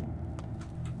from.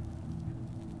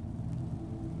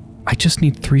 I just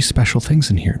need 3 special things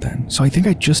in here then, so I think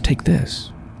I just take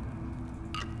this.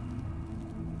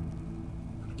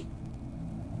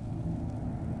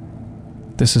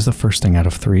 This is the first thing out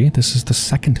of 3. This is the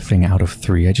second thing out of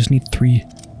 3. I just need 3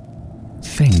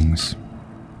 things.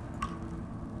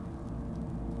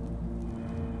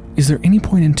 Is there any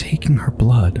point in taking her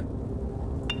blood?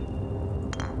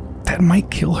 That might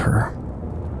kill her.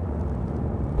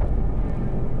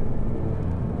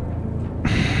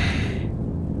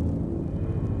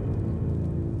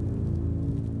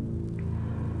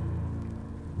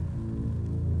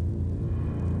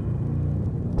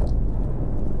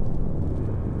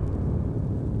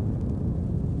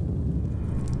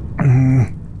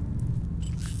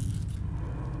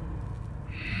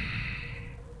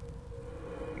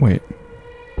 Wait.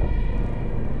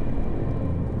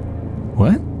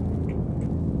 What?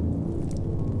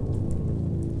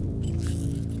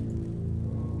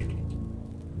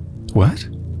 What?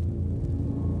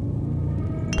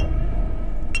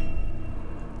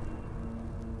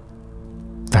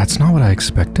 That's not what I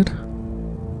expected.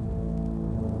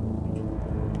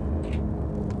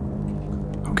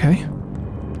 Okay.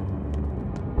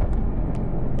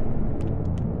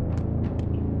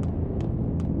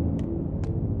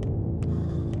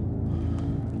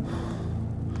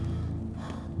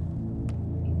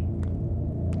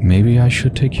 Maybe I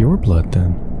should take your blood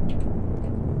then.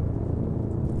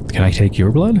 Can I take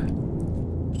your blood?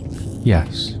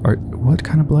 Yes. Or what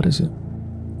kind of blood is it?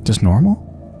 Just normal?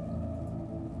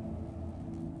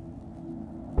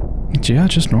 Yeah,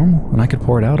 just normal. And I could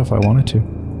pour it out if I wanted to.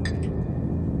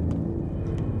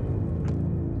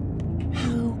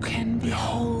 Who can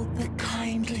behold the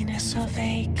kindliness of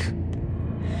ache?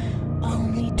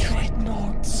 Only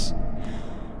dreadnoughts,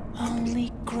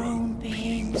 only grown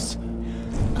beings,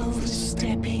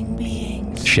 overstepping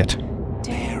beings. Shit.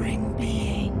 Daring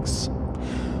beings.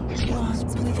 What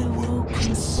with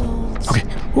awoken souls, Okay.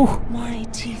 Ooh.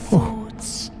 mighty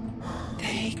thoughts,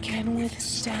 they can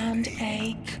withstand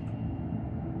ache.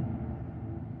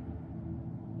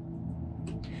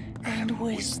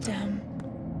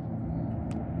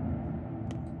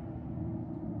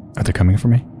 coming for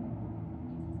me?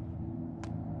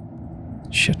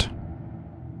 Shit.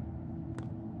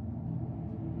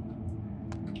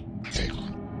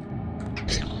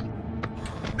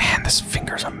 Man, this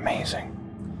finger's amazing.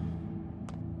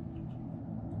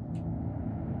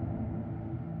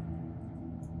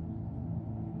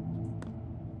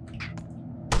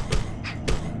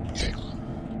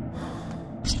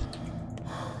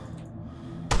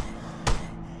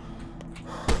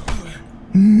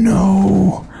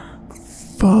 No!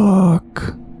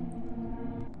 Fuck!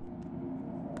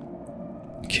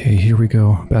 Okay, here we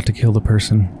go. About to kill the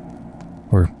person.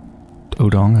 Or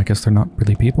Olonngo, I guess they're not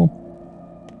really people.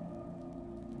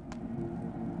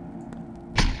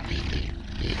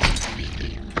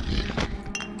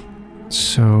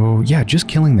 So, yeah, just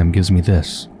killing them gives me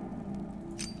this.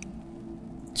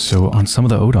 So on some of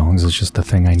the Olongs, it's just the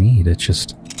thing I need. It's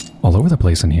just all over the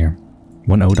place in here.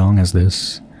 One Olonngo has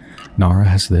this. Nara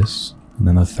has this, and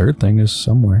then the third thing is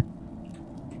somewhere.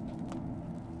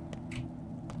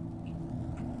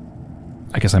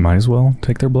 I guess I might as well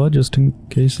take their blood just in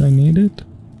case I need it.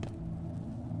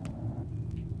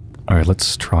 Alright,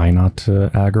 let's try not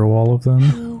to aggro all of them.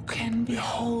 Who can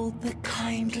behold the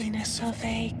kindliness of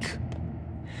ache?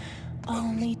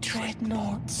 Only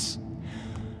dreadnoughts,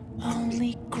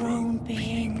 only grown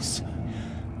beings,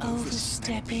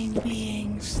 overstepping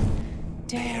beings,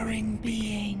 daring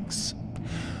beings,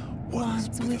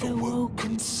 ones with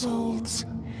awoken souls,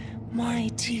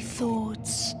 mighty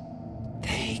thoughts.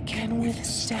 They can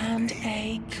withstand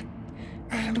ache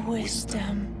and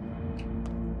wisdom.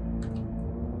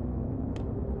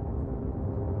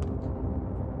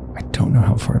 I don't know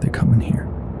how far they come in here.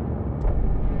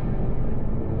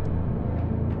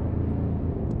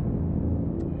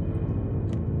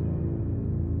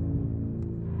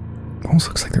 Almost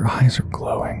looks like their eyes are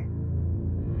glowing.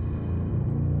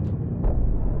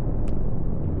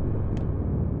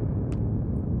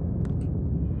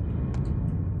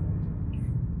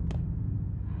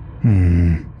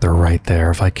 They're right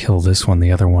there. If I kill this one,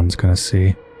 the other one's gonna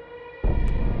see.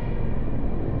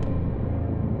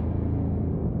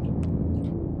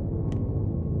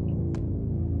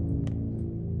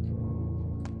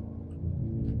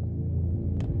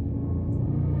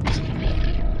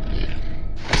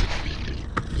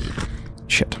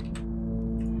 Shit.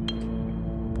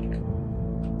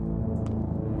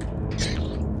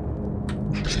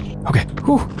 Okay.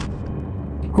 Whew.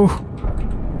 Whew.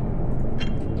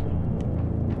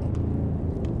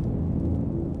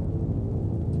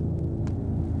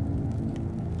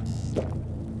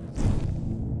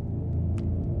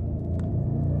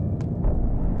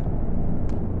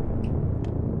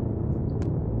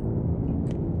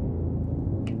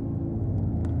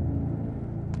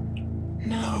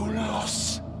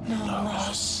 No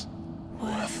loss,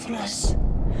 worthless,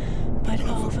 but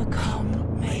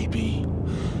overcome, maybe.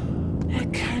 A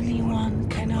canny one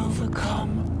can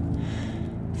overcome.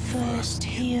 First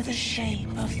hear the shape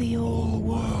of the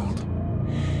all-world,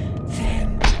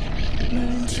 then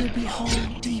learn to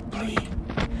behold deeply.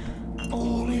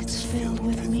 All it's filled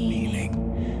with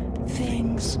meaning,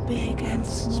 things big and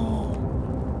small.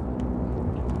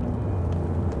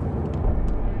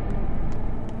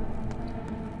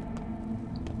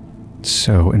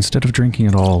 So, instead of drinking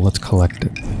it all, let's collect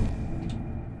it.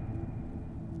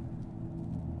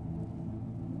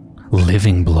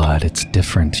 Living blood, it's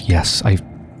different. Yes, I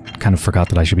kind of forgot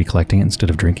that I should be collecting it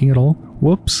instead of drinking it all.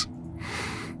 Whoops.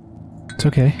 It's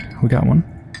okay, we got one.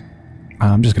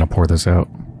 I'm just gonna pour this out.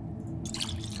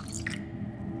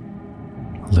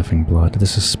 Living blood.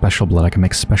 This is special blood. I can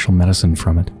make special medicine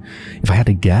from it. If I had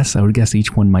to guess, I would guess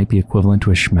each one might be equivalent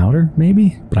to a schmouter,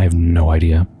 maybe? But I have no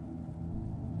idea.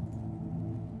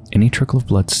 Any trickle of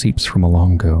blood seeps from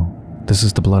Olonngo. This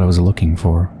is the blood I was looking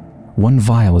for. One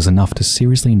vial is enough to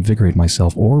seriously invigorate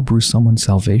myself or brew someone's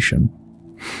salvation.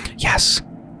 Yes!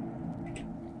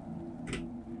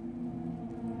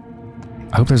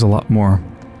 I hope there's a lot more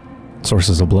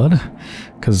sources of blood,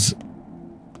 because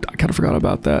I kind of forgot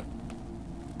about that.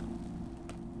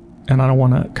 And I don't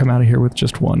want to come out of here with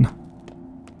just one.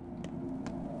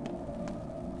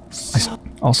 I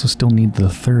also still need the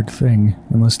third thing,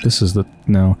 unless this is the...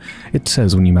 No, it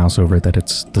says when you mouse over it that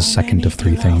it's the second of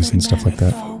three things and stuff like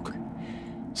that.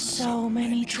 So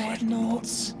many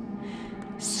dreadnoughts,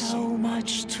 so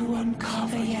much to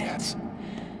uncover yet,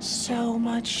 so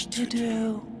much to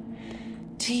do.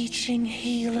 Teaching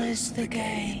healers the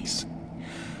gaze,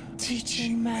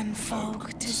 teaching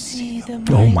menfolk to see the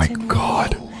Oh my might and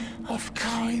God. rule of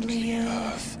kindly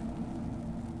earth.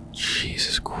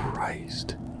 Jesus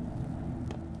Christ.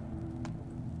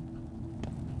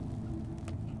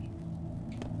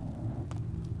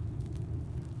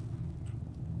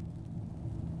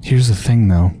 Here's the thing,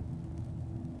 though.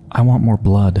 I want more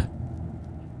blood.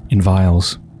 In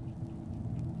vials.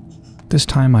 This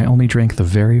time I only drank the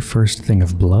very first thing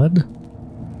of blood,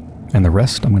 and the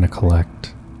rest I'm going to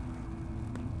collect.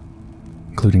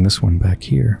 Including this one back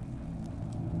here.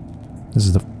 This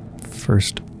is the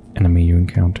first enemy you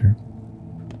encounter.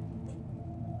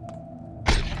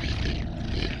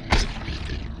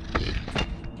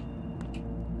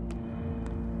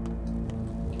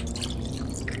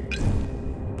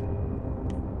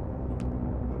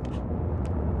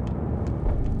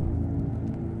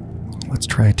 Let's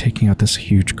try taking out this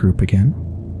huge group again.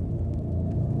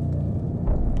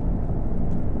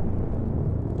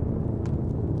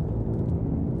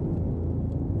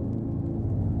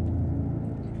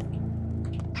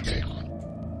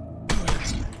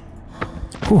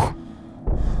 Whew.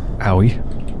 Owie.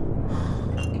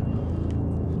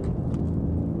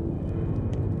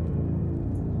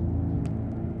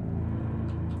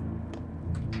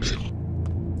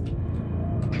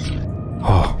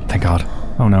 Oh, thank God.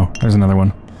 Oh no, there's another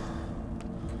one.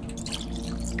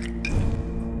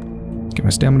 Get my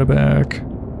stamina back.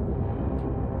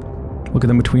 Look at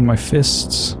them between my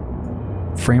fists.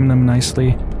 Frame them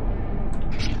nicely.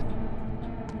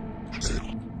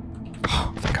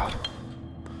 Oh, thank God.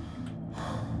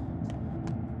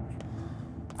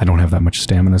 I don't have that much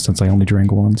stamina since I only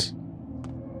drank once.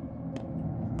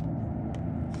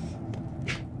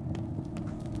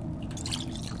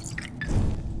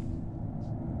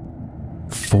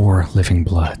 Four living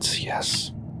bloods,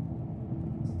 yes.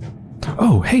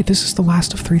 Oh, hey, this is the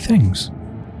last of three things.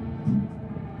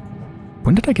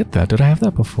 When did I get that? Did I have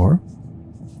that before?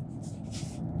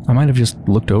 I might have just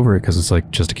looked over it because it's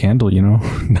like just a candle, you know?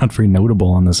 Not very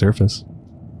notable on the surface.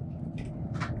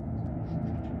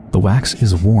 The wax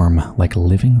is warm like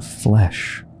living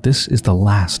flesh. This is the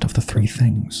last of the three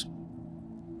things.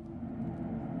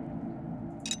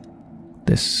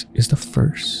 This is the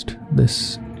first.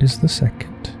 This is the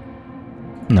second.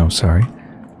 No, sorry.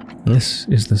 This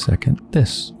is the second.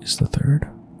 This is the third.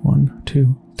 1,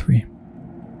 2, 3.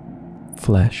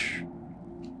 Flesh.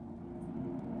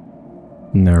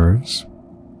 Nerves.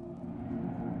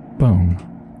 Bone.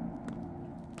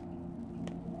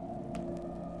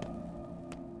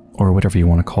 Or whatever you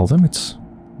want to call them, it's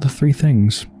the three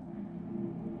things.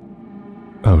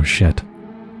 Oh shit.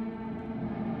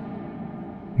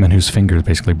 Man whose finger is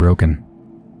basically broken.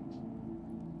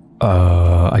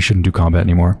 I shouldn't do combat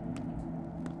anymore.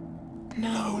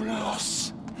 No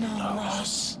loss,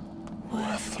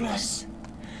 worthless,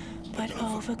 but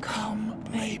overcome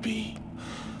maybe.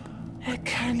 A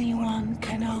canny one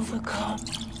can overcome.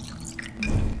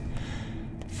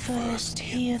 First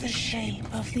hear the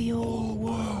shape of the all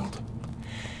world,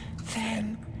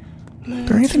 then learn. Is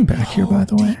there anything back here, by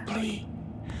the way? Deeply.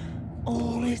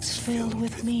 All it's filled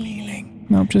with meaning.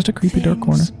 Nope, just a creepy dark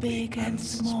corner. Things big and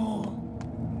small.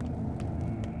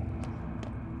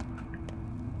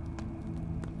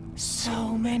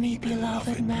 So many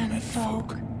beloved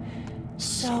manfolk,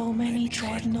 so many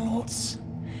dreadnoughts,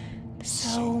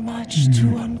 so much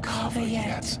to uncover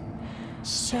yet,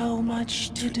 so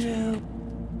much to do.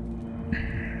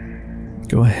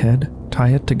 Go ahead, tie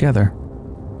it together.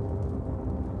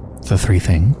 The three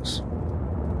things.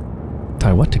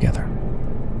 Tie what together?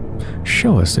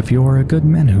 Show us if you're a good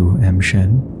Menhu, M.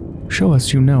 Shen. Show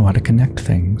us you know how to connect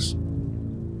things.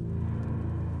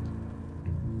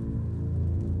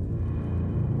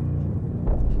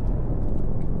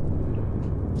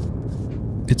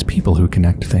 It's people who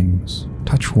connect things.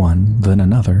 Touch one, then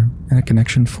another, and a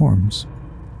connection forms.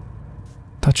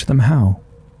 Touch them how?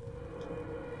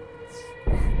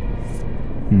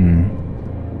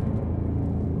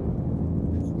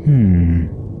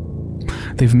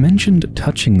 They've mentioned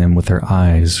touching them with their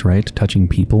eyes, right? Touching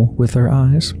people with their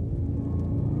eyes?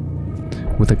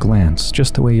 With a glance,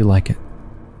 just the way you like it.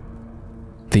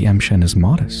 The Emshen is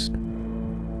modest.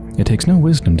 It takes no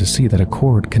wisdom to see that a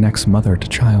cord connects mother to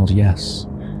child, yes.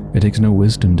 It takes no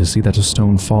wisdom to see that a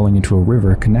stone falling into a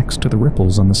river connects to the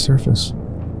ripples on the surface.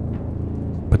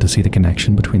 But to see the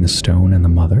connection between the stone and the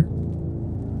mother?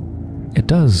 It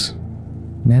does.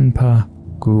 Nenpa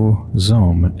gu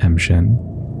zom, Emshen.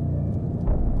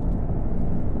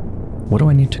 What do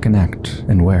I need to connect,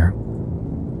 and where?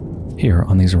 Here,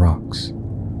 on these rocks.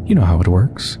 You know how it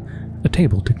works. A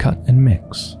table to cut and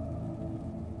mix.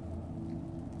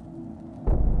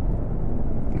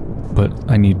 But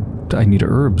I need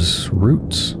herbs,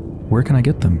 roots. Where can I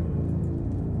get them?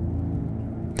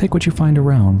 Take what you find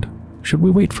around. Should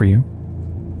we wait for you?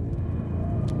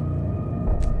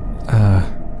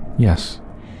 Yes.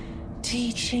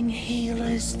 Teaching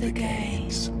healers the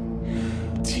gaze,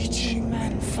 teaching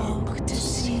menfolk to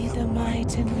see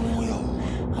might and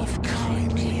will of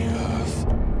kindly earth.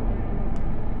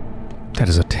 That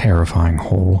is a terrifying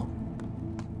hole.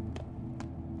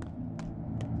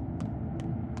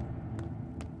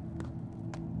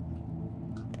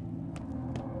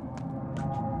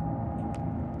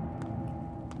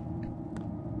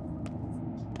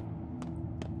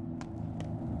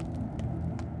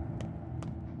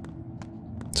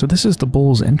 So this is the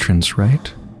bull's entrance, right?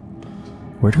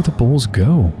 Where do the bulls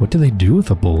go? What do they do with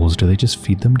the bulls? Do they just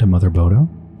feed them to Mother Bodo?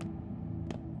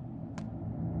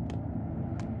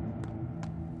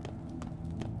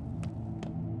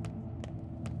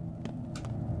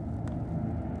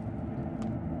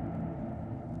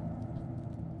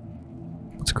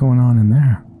 What's going on in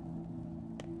there?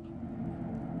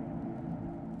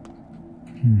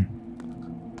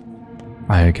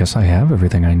 I guess I have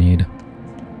everything I need.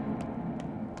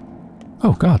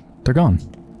 Oh god, they're gone.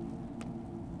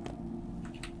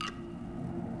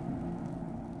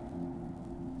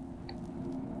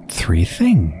 Three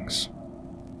things.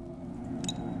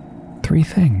 Three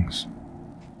things.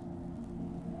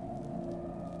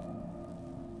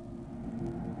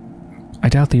 I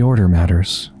doubt the order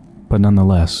matters, but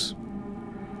nonetheless.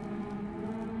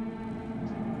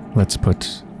 Let's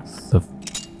put the...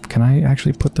 Can I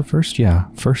actually put the first? Yeah,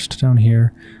 first down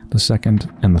here, the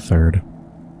second, and the third.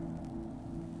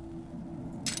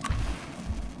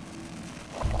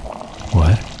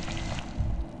 What?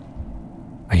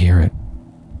 I hear it.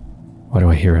 Why do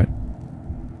I hear it?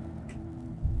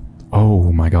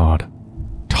 Oh my god.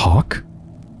 Talk?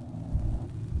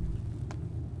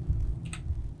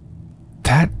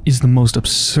 That is the most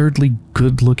absurdly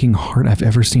good-looking heart I've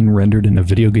ever seen rendered in a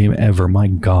video game ever, my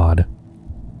god.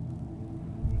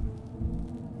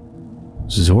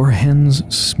 Zorhen's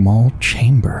small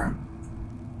chamber.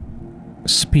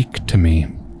 Speak to me.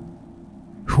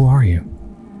 Who are you?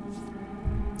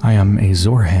 I am a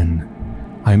Zorhen.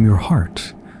 I am your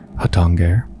heart,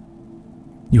 Hatanger.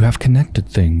 You have connected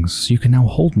things. You can now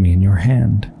hold me in your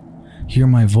hand. Hear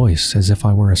my voice as if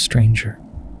I were a stranger.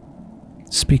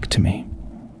 Speak to me.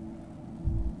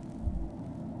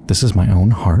 This is my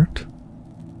own heart?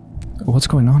 What's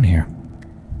going on here?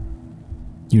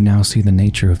 You now see the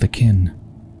nature of the kin.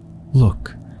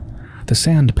 Look, the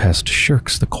sand pest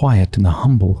shirks the quiet and the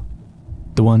humble,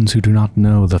 the ones who do not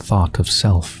know the thought of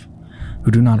self,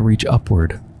 who do not reach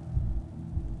upward.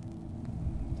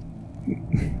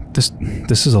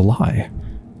 This is a lie.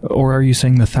 Or are you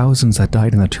saying the thousands that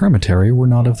died in the termitary were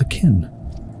not of the kin?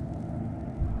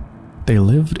 They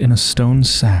lived in a stone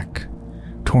sack,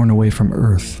 torn away from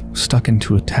earth, stuck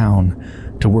into a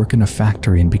town, to work in a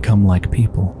factory and become like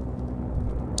people.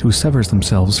 Who severs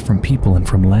themselves from people and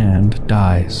from land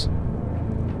dies.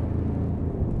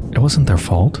 It wasn't their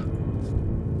fault.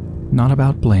 Not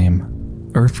about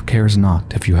blame. Earth cares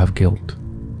not if you have guilt.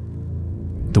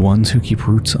 The ones who keep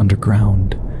roots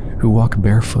underground, who walk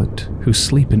barefoot, who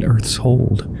sleep in Earth's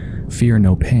hold, fear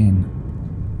no pain.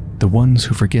 The ones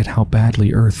who forget how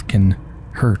badly Earth can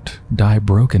hurt, die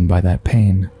broken by that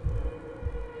pain.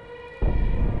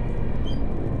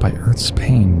 By Earth's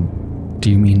pain, do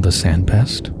you mean the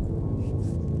sandpest?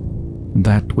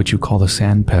 That which you call the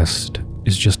sandpest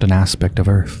is just an aspect of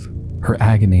Earth. Her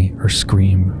agony, her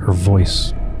scream, her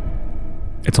voice.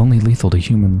 It's only lethal to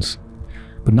humans,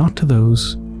 but not to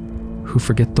those who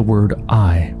forget the word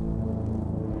I.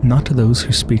 Not to those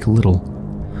who speak little.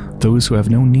 Those who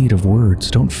have no need of words,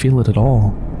 don't feel it at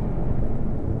all.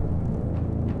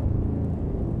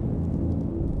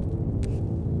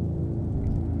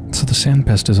 So the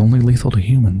sandpest is only lethal to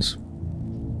humans.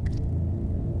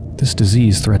 This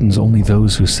disease threatens only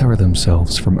those who sever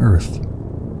themselves from Earth.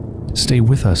 Stay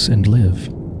with us and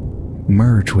live.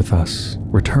 Merge with us.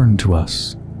 Return to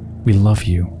us. We love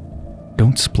you.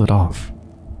 Don't split off.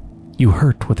 You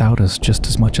hurt without us just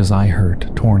as much as I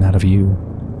hurt, torn out of you.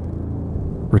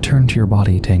 Return to your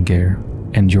body, Tanger,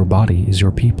 and your body is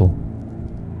your people.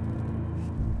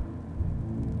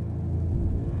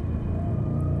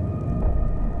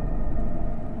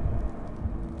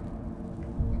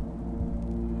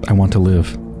 I want to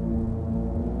live.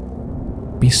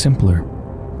 Be simpler.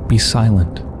 Be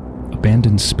silent.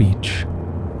 Abandon speech.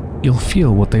 You'll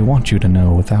feel what they want you to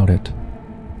know without it.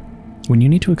 When you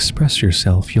need to express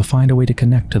yourself, you'll find a way to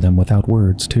connect to them without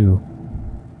words, too.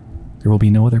 There will be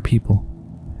no other people.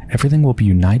 Everything will be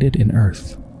united in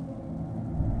Earth.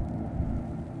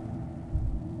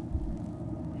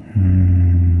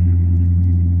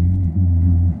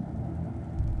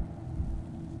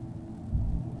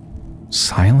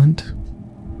 Silent?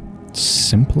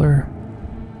 Simpler?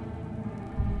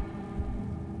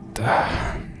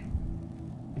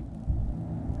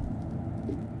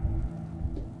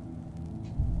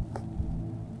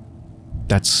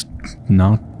 That's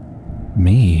not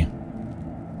me.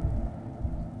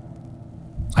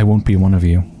 I won't be one of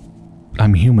you.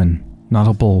 I'm human, not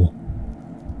a bull.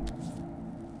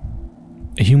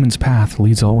 A human's path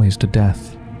leads always to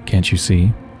death, can't you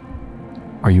see?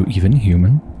 Are you even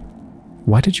human?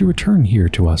 Why did you return here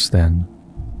to us then?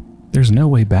 There's no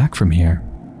way back from here.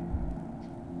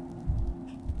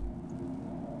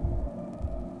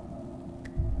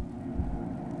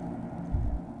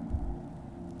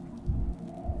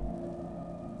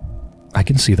 I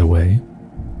can see the way.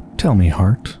 Tell me,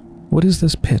 heart, what is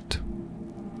this pit?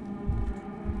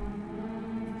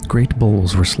 Great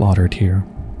bulls were slaughtered here.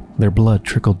 Their blood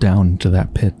trickled down into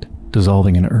that pit,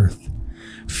 dissolving in earth,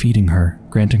 feeding her,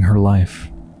 granting her life.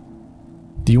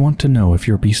 Do you want to know if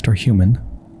your beast are human?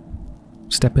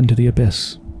 Step into the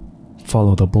abyss.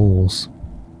 Follow the bulls.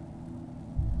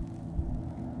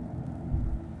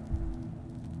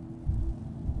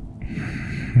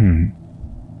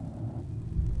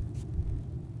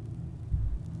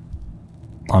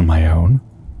 On my own?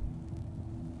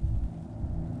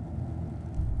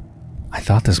 I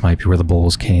thought this might be where the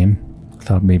bulls came. I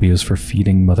thought maybe it was for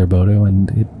feeding Mother Bodo, and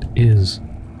it is.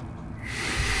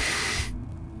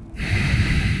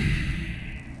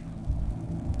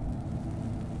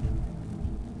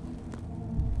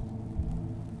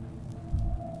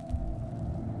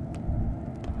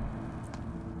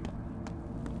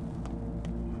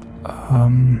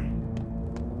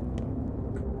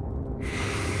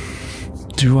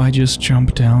 Do I just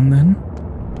jump down then?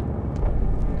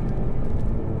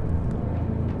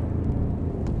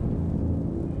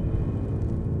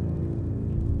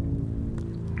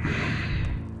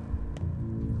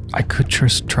 I could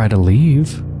just try to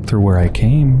leave through where I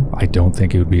came. I don't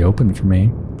think it would be open for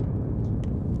me.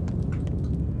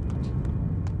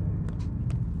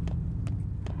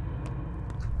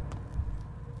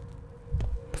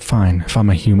 Fine, if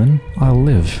I'm a human, I'll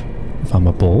live. If I'm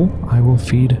a bull, I will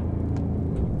feed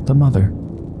the mother.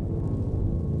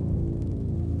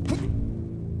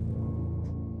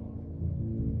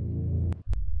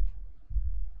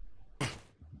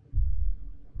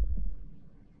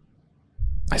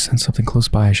 I sense something close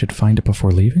by. I should find it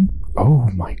before leaving?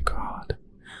 Oh my god.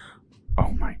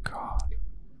 Oh my god.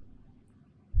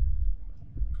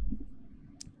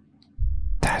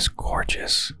 That's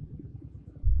gorgeous.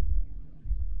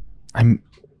 I'm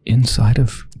inside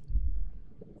of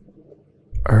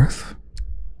Earth?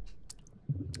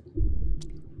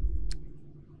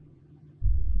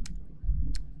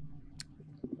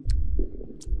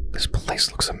 This place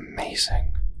looks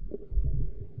amazing.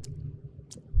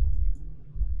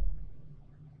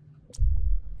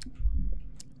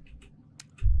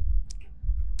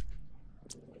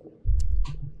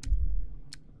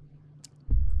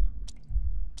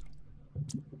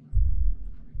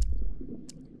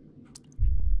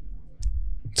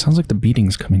 It sounds like the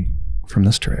beating's coming from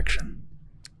this direction.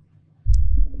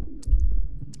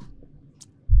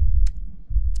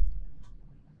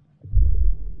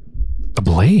 A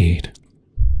blade.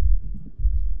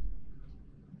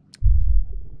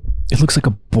 It looks like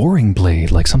a boring blade,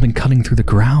 like something cutting through the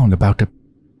ground, about to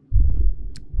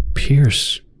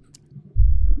pierce.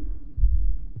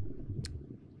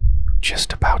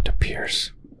 Just about to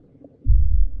pierce.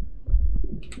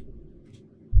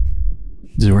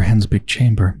 Zorhan's big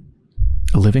chamber.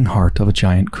 A living heart of a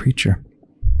giant creature.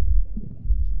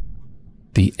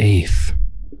 The 8th.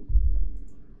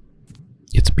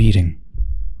 It's beating.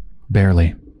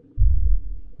 Barely.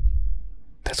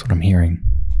 That's what I'm hearing.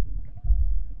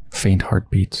 Faint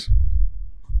heartbeats.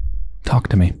 Talk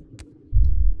to me.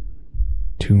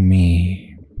 To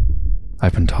me.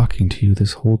 I've been talking to you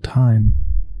this whole time.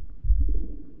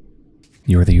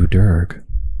 You're the Udurg.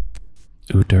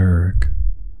 Udurg.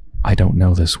 I don't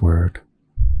know this word.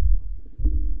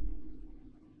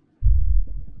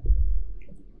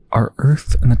 Are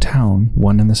Earth and the town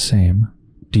one and the same?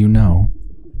 Do you know?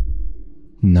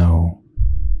 No.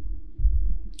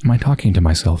 Am I talking to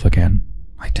myself again?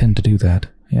 I tend to do that,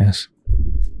 yes.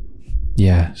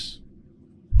 Yes.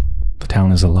 The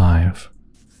town is alive.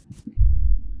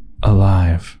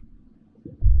 Alive.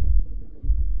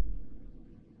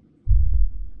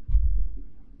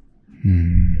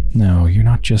 No, you're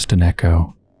not just an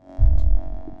echo.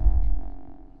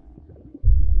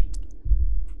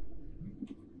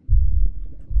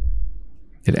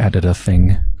 It added a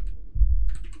thing.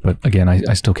 But again,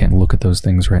 I still can't look at those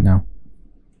things right now.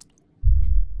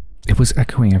 It was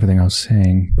echoing everything I was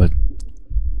saying, but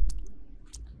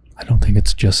I don't think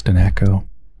it's just an echo.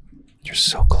 You're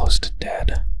so close to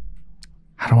dead.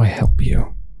 How do I help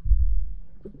you?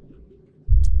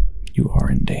 You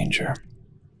are in danger.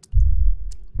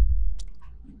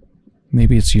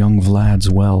 Maybe it's young Vlad's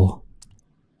well.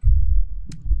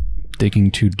 Digging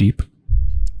too deep.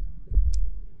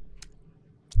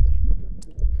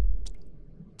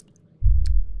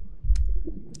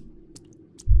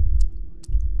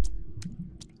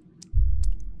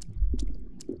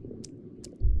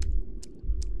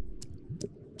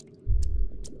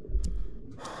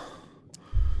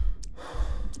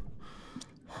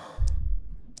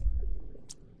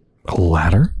 A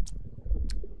ladder?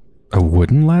 A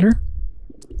wooden ladder?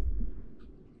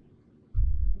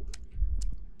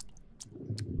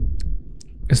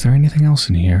 Is there anything else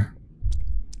in here?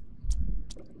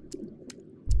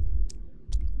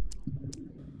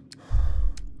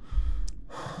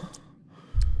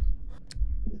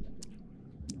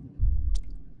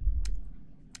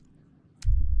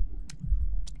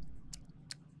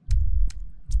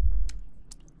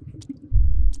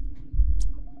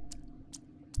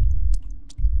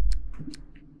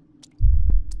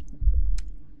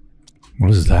 What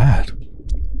is that?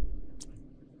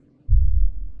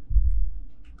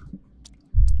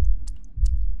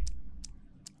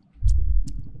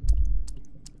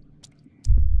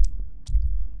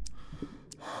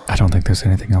 I don't think there's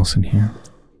anything else in here.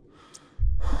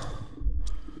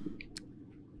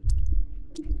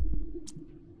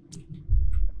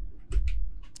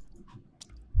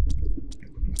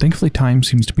 Thankfully, time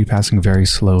seems to be passing very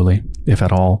slowly, if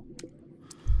at all.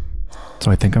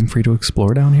 So I think I'm free to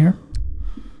explore down here.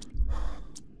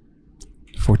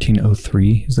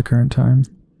 14:03 is the current time.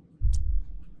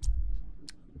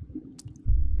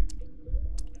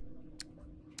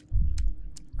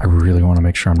 I really want to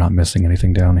make sure I'm not missing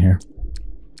anything down here.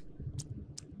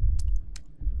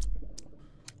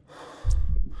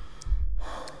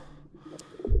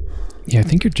 Yeah, I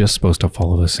think you're just supposed to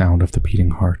follow the sound of the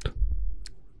beating heart.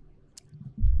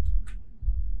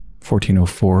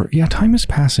 14:04. Yeah, time is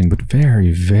passing, but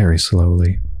very, very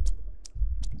slowly.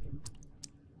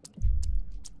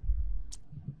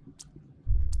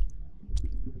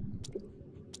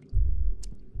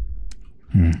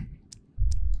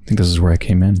 I think this is where I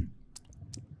came in.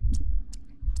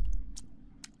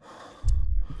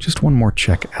 Just one more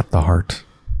check at the heart,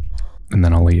 and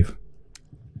then I'll leave.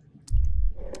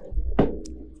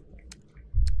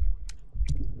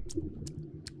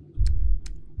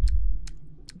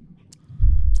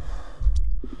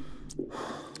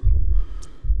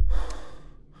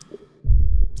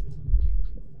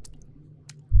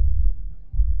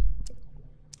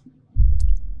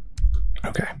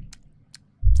 Okay.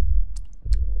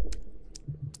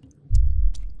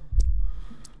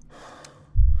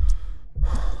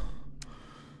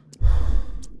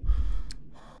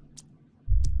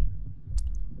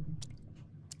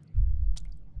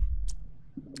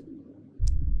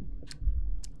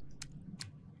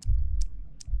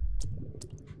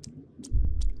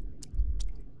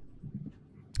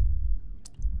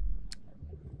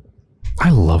 I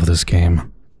love this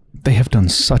game. They have done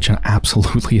such an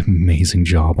absolutely amazing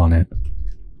job on it.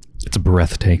 It's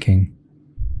breathtaking.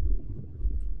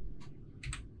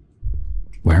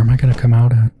 Where am I going to come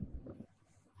out at?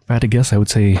 If I had to guess, I would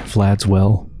say Vlad's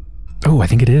well. Oh, I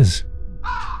think it is.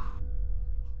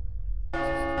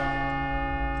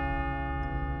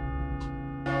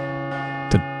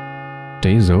 The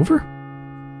day is over?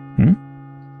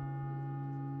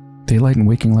 Daylight and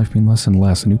waking life mean less and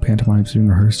less. A new pantomime is being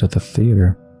rehearsed at the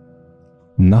theater.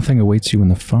 Nothing awaits you in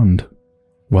the fund.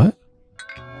 What?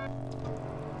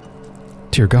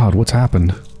 Dear God, what's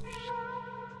happened?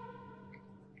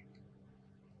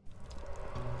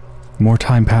 More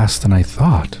time passed than I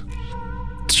thought.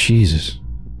 Jesus.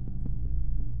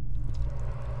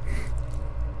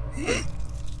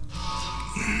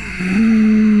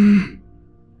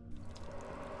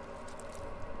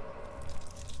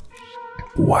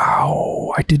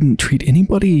 Wow, I didn't treat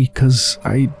anybody because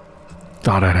I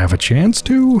thought I'd have a chance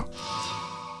to.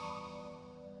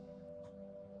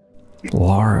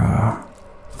 Lara.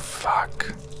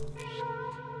 Fuck.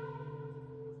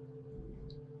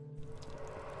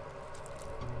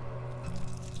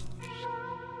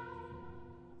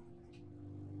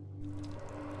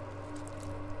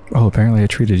 Oh, apparently I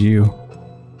treated you.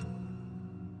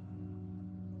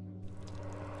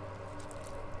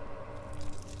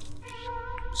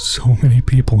 So many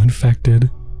people infected.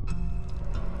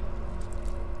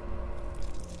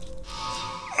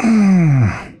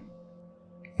 Oh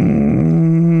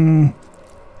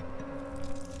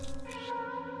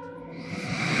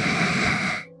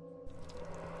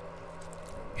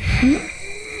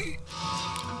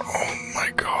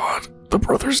my God. The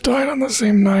brothers died on the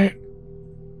same night.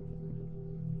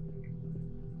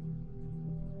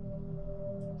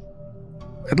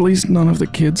 At least none of the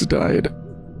kids died.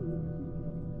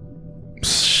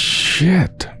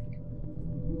 Shit.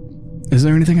 Is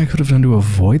there anything I could have done to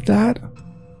avoid that?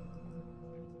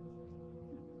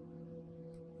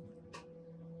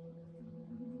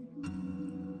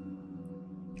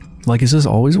 Like, is this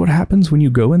always what happens when you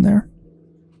go in there?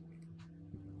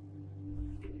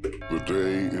 The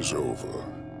day is over.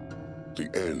 The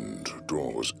end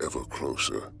draws ever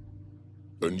closer.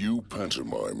 A new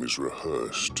pantomime is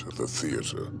rehearsed at the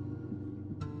theater.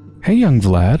 Hey, young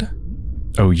Vlad.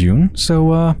 Oh, Yoon.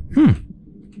 So,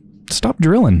 stop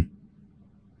drilling.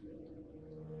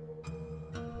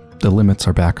 The limits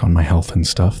are back on my health and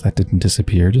stuff. That didn't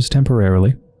disappear, just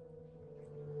temporarily.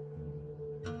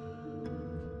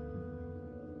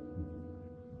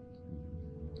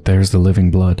 There's the living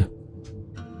blood.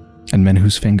 And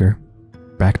Menhu's finger.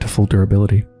 Back to full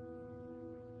durability.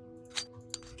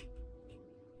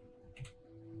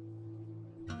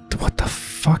 What the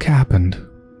fuck happened?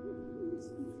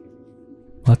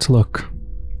 Let's look.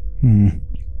 I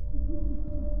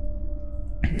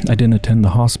didn't attend the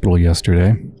hospital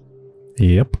yesterday.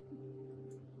 Yep.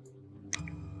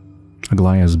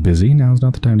 Aglaya's busy. Now's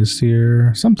not the time to see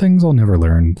her. Some things I'll never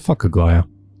learn. Fuck Aglaya.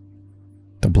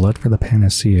 The blood for the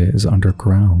panacea is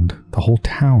underground. The whole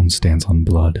town stands on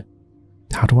blood.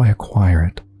 How do I acquire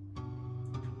it?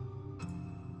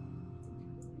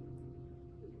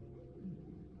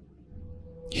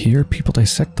 Here, people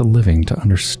dissect the living to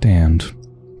understand.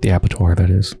 The abattoir,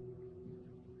 that is.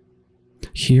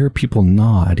 Here, people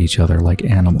gnaw at each other like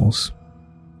animals.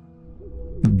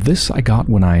 This I got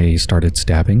when I started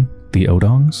stabbing the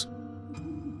Odongs.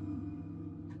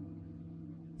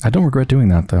 I don't regret doing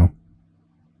that, though.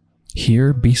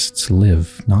 Here, beasts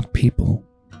live, not people.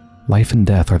 Life and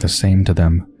death are the same to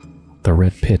them. The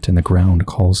red pit in the ground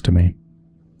calls to me.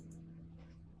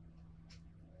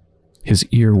 His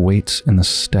ear waits in the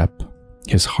steppe.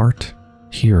 His heart,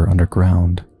 here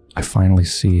underground. I finally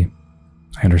see.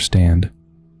 I understand.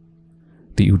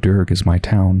 The Udurg is my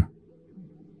town.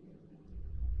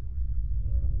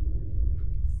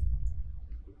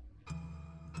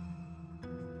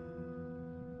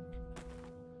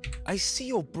 I see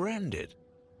you're branded.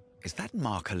 Is that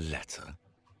mark a letter?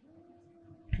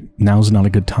 Now's not a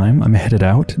good time. I'm headed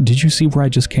out. Did you see where I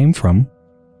just came from?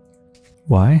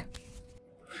 Why?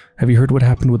 Have you heard what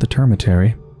happened with the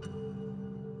termitary?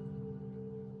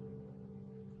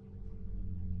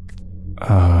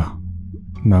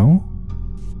 No?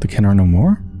 The kin are no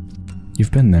more?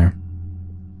 You've been there.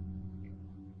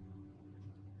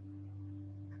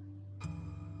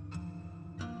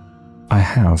 I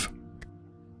have.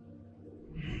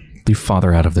 Leave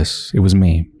father out of this. It was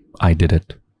me. I did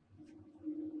it.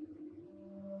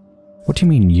 What do you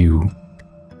mean, you?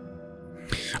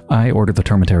 I ordered the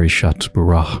termitary shut,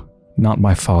 Burah. Not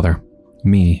my father.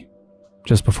 Me.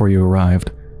 Just before you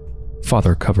arrived.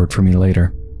 Father covered for me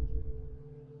later.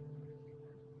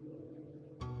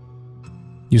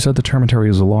 You said the termitary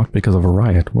was locked because of a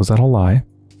riot. Was that a lie?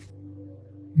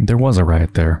 There was a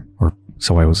riot there, or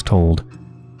so I was told.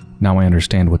 Now I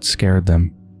understand what scared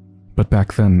them. But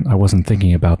back then, I wasn't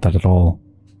thinking about that at all.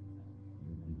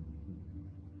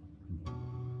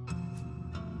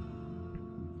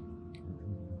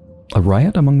 A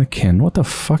riot among the kin? What the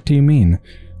fuck do you mean?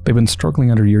 They've been struggling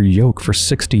under your yoke for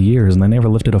 60 years and they never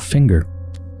lifted a finger.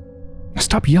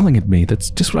 Stop yelling at me, that's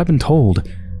just what I've been told.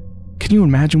 Can you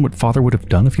imagine what father would have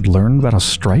done if he'd learned about a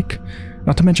strike?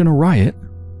 Not to mention a riot.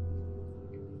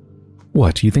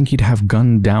 What, you think he'd have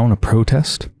gunned down a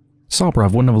protest?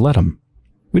 Sabrov wouldn't have let him.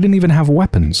 We didn't even have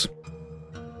weapons.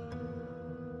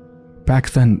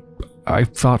 Back then, I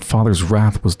thought father's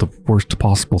wrath was the worst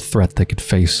possible threat they could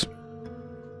face.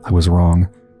 I was wrong.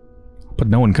 But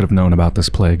no one could have known about this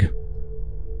plague.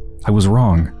 I was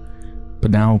wrong. But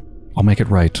now, I'll make it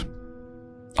right.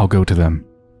 I'll go to them.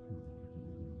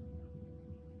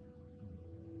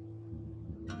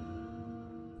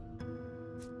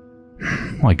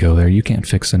 Why go there? You can't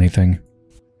fix anything.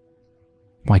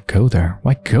 Why go there?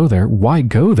 Why go there? Why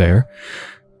go there?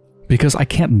 Because I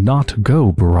can't not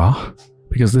go, Burah.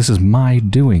 Because this is my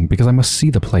doing. Because I must see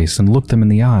the place and look them in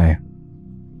the eye.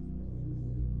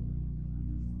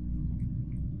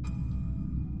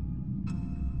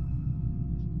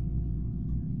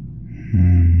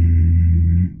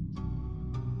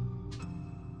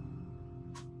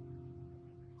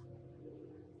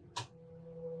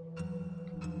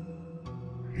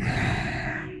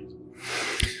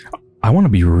 I want to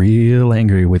be real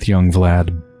angry with young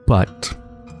Vlad, but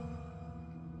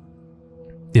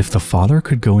if the father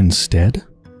could go instead,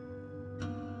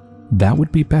 that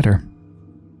would be better.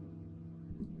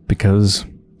 Because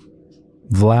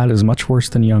Vlad is much worse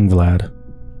than young Vlad.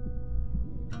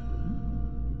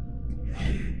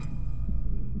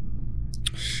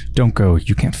 Don't go.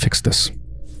 You can't fix this.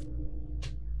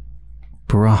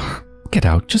 Bruh. Get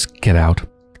out. Just get out.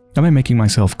 Am I making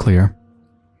myself clear?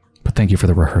 But thank you for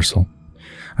the rehearsal.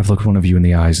 I've looked one of you in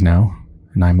the eyes now,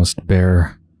 and I must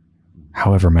bear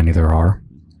however many there are.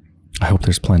 I hope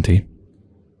there's plenty.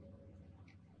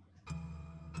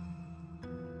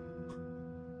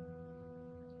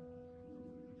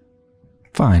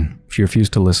 Fine. If you refuse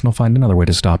to listen, I'll find another way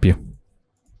to stop you.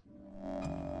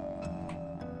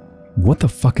 What the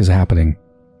fuck is happening?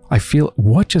 I feel...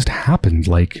 What just happened?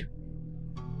 Like...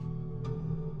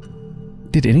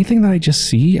 Did anything that I just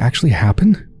see actually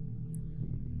happen?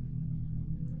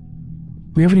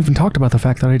 We haven't even talked about the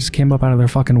fact that I just came up out of their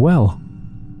fucking well.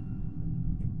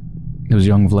 It was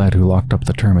young Vlad who locked up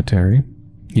the termitary.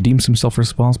 He deems himself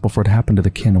responsible for what happened to the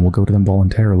kin and will go to them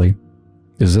voluntarily.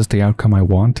 Is this the outcome I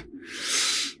want?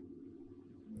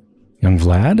 Young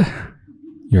Vlad?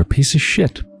 You're a piece of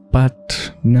shit.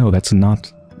 But no, that's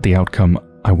not the outcome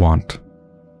I want.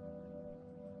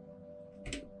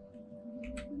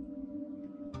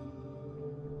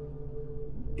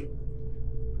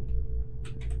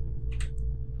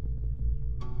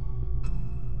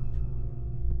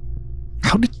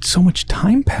 How did so much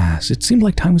time pass? It seemed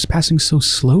like time was passing so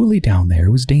slowly down there.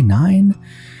 It was day 9.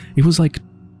 It was like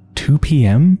 2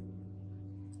 p.m.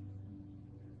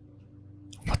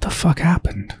 What the fuck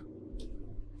happened?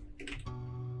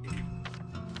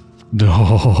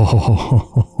 Oh.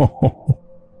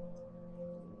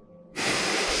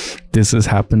 This has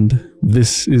happened.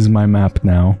 This is my map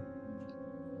now.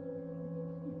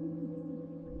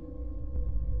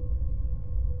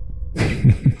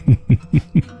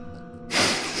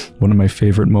 One of my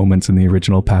favorite moments in the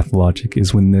original Pathologic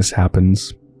is when this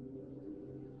happens.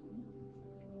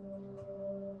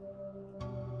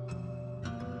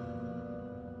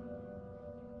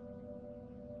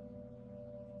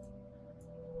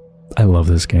 I love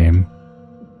this game.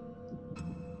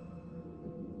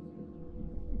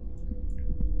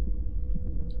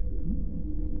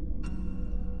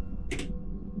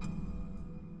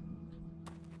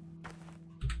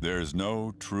 There's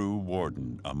no true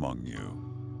warden among you.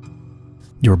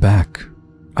 You're back.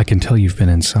 I can tell you've been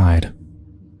inside.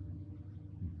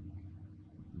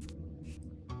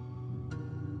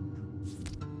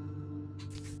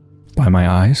 By my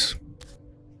eyes?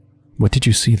 What did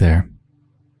you see there?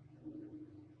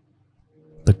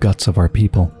 The guts of our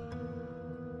people.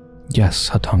 Yes,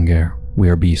 Hatangir, we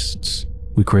are beasts.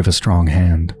 We crave a strong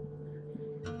hand.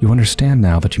 You understand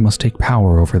now that you must take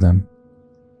power over them.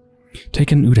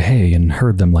 Take an Udhe and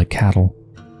herd them like cattle.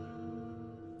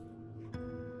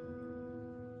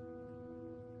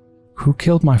 Who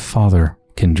killed my father,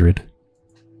 kindred?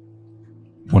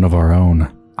 One of our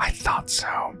own. I thought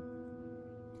so.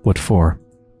 What for?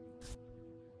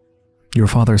 Your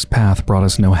father's path brought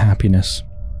us no happiness.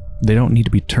 They don't need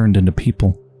to be turned into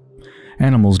people.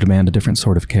 Animals demand a different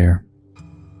sort of care.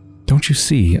 Don't you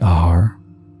see, Ahar?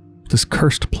 This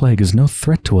cursed plague is no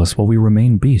threat to us while we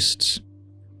remain beasts.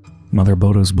 Mother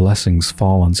Bodo's blessings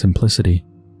fall on simplicity.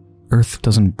 Earth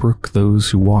doesn't brook those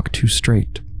who walk too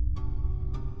straight.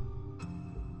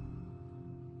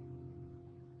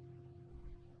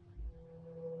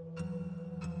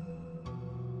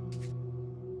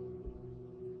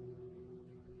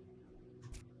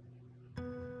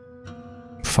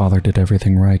 Father did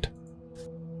everything right.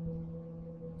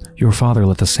 Your father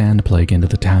let the sand plague into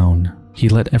the town. He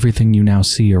let everything you now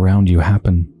see around you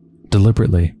happen,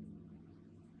 deliberately.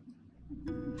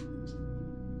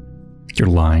 You're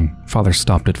lying. Father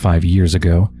stopped it 5 years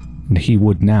ago, and he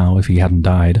would now if he hadn't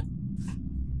died.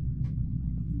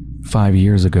 5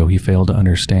 years ago, he failed to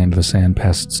understand the sand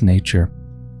pest's nature.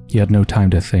 He had no time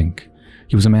to think.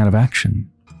 He was a man of action,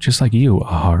 just like you,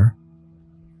 Ahar.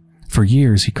 For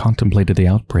years, he contemplated the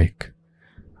outbreak.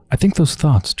 I think those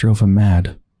thoughts drove him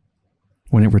mad.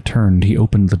 When it returned, he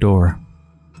opened the door,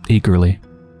 eagerly.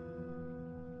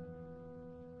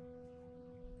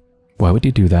 Why would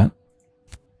he do that?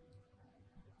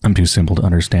 I'm too simple to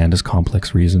understand his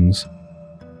complex reasons.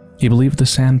 He believed the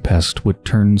sand pest would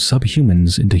turn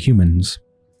subhumans into humans,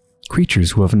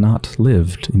 creatures who have not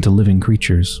lived into living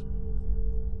creatures.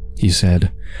 He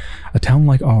said, a town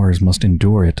like ours must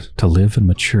endure it to live and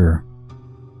mature.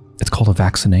 It's called a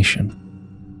vaccination.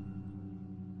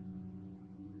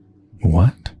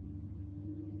 What?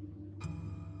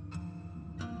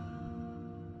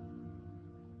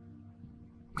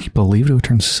 He believed it would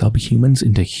turn subhumans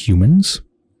into humans?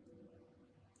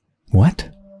 What?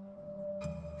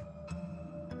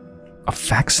 A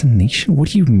vaccination? What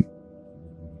do you...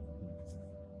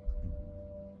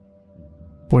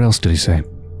 What else did he say?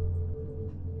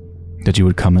 That you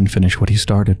would come and finish what he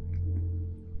started.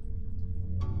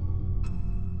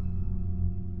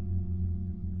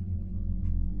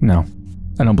 No,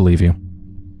 I don't believe you.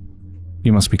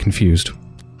 You must be confused.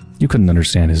 You couldn't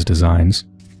understand his designs.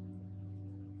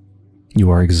 You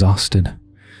are exhausted.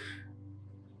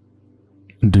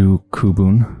 Do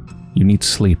Kubun. You need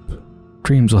sleep.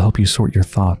 Dreams will help you sort your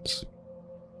thoughts.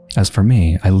 As for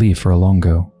me, I leave for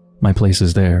Olonngo. My place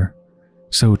is there.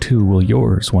 So too will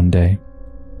yours one day.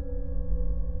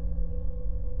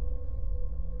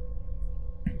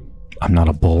 I'm not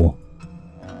a bull.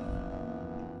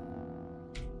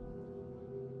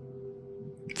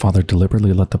 Father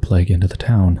deliberately let the plague into the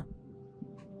town.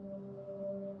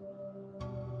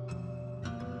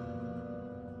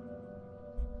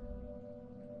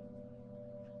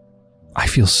 I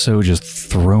feel so just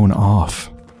thrown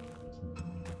off.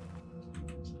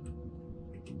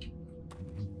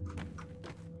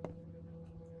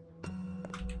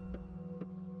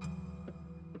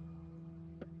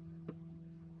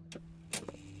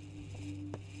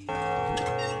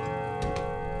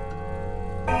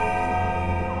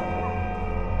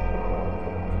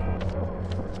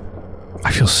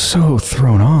 I feel so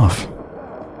thrown off.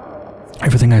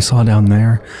 Everything I saw down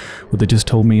there, what they just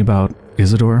told me about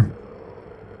Isidore,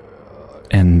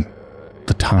 and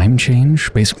the time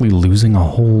change, basically losing a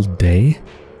whole day.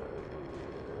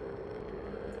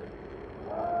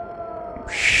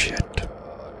 Shit.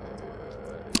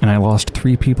 And I lost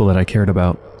 3 people that I cared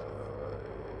about.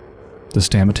 The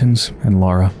Stamatons and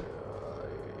Lara.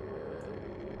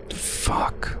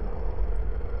 Fuck.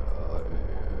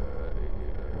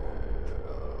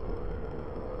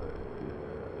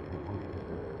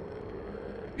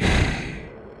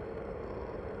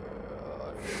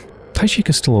 Pathologic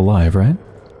is still alive, right?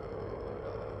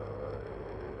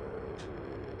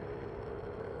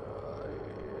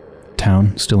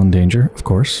 Town still in danger, of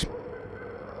course.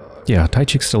 Yeah,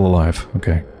 Pathologic still alive.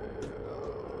 Okay.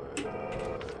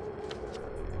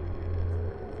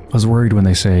 I was worried when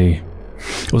they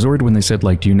said,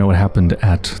 like, do you know what happened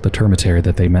at the Termitary,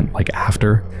 that they meant, like,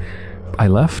 after I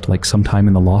left? Like, sometime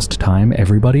in the lost time,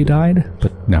 everybody died?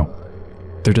 But no.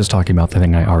 They're just talking about the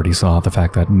thing I already saw, the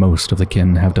fact that most of the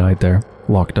kin have died there,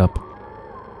 locked up.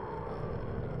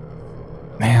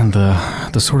 Man,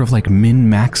 the sort of like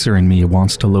min-maxer in me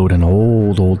wants to load an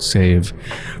old save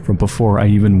from before I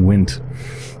even went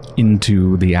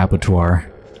into the abattoir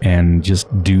and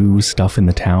just do stuff in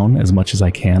the town as much as I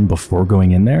can before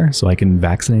going in there so I can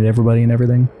vaccinate everybody and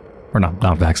everything. Or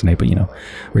not vaccinate, but, you know,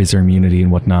 raise their immunity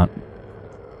and whatnot.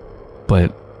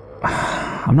 But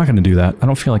I'm not going to do that. I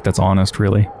don't feel like that's honest,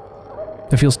 really.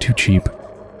 That feels too cheap.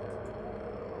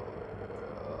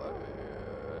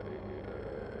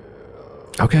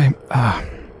 Okay,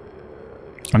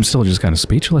 I'm still just kind of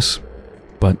speechless.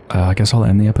 But I guess I'll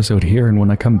end the episode here, and when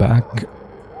I come back,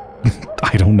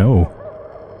 I don't know.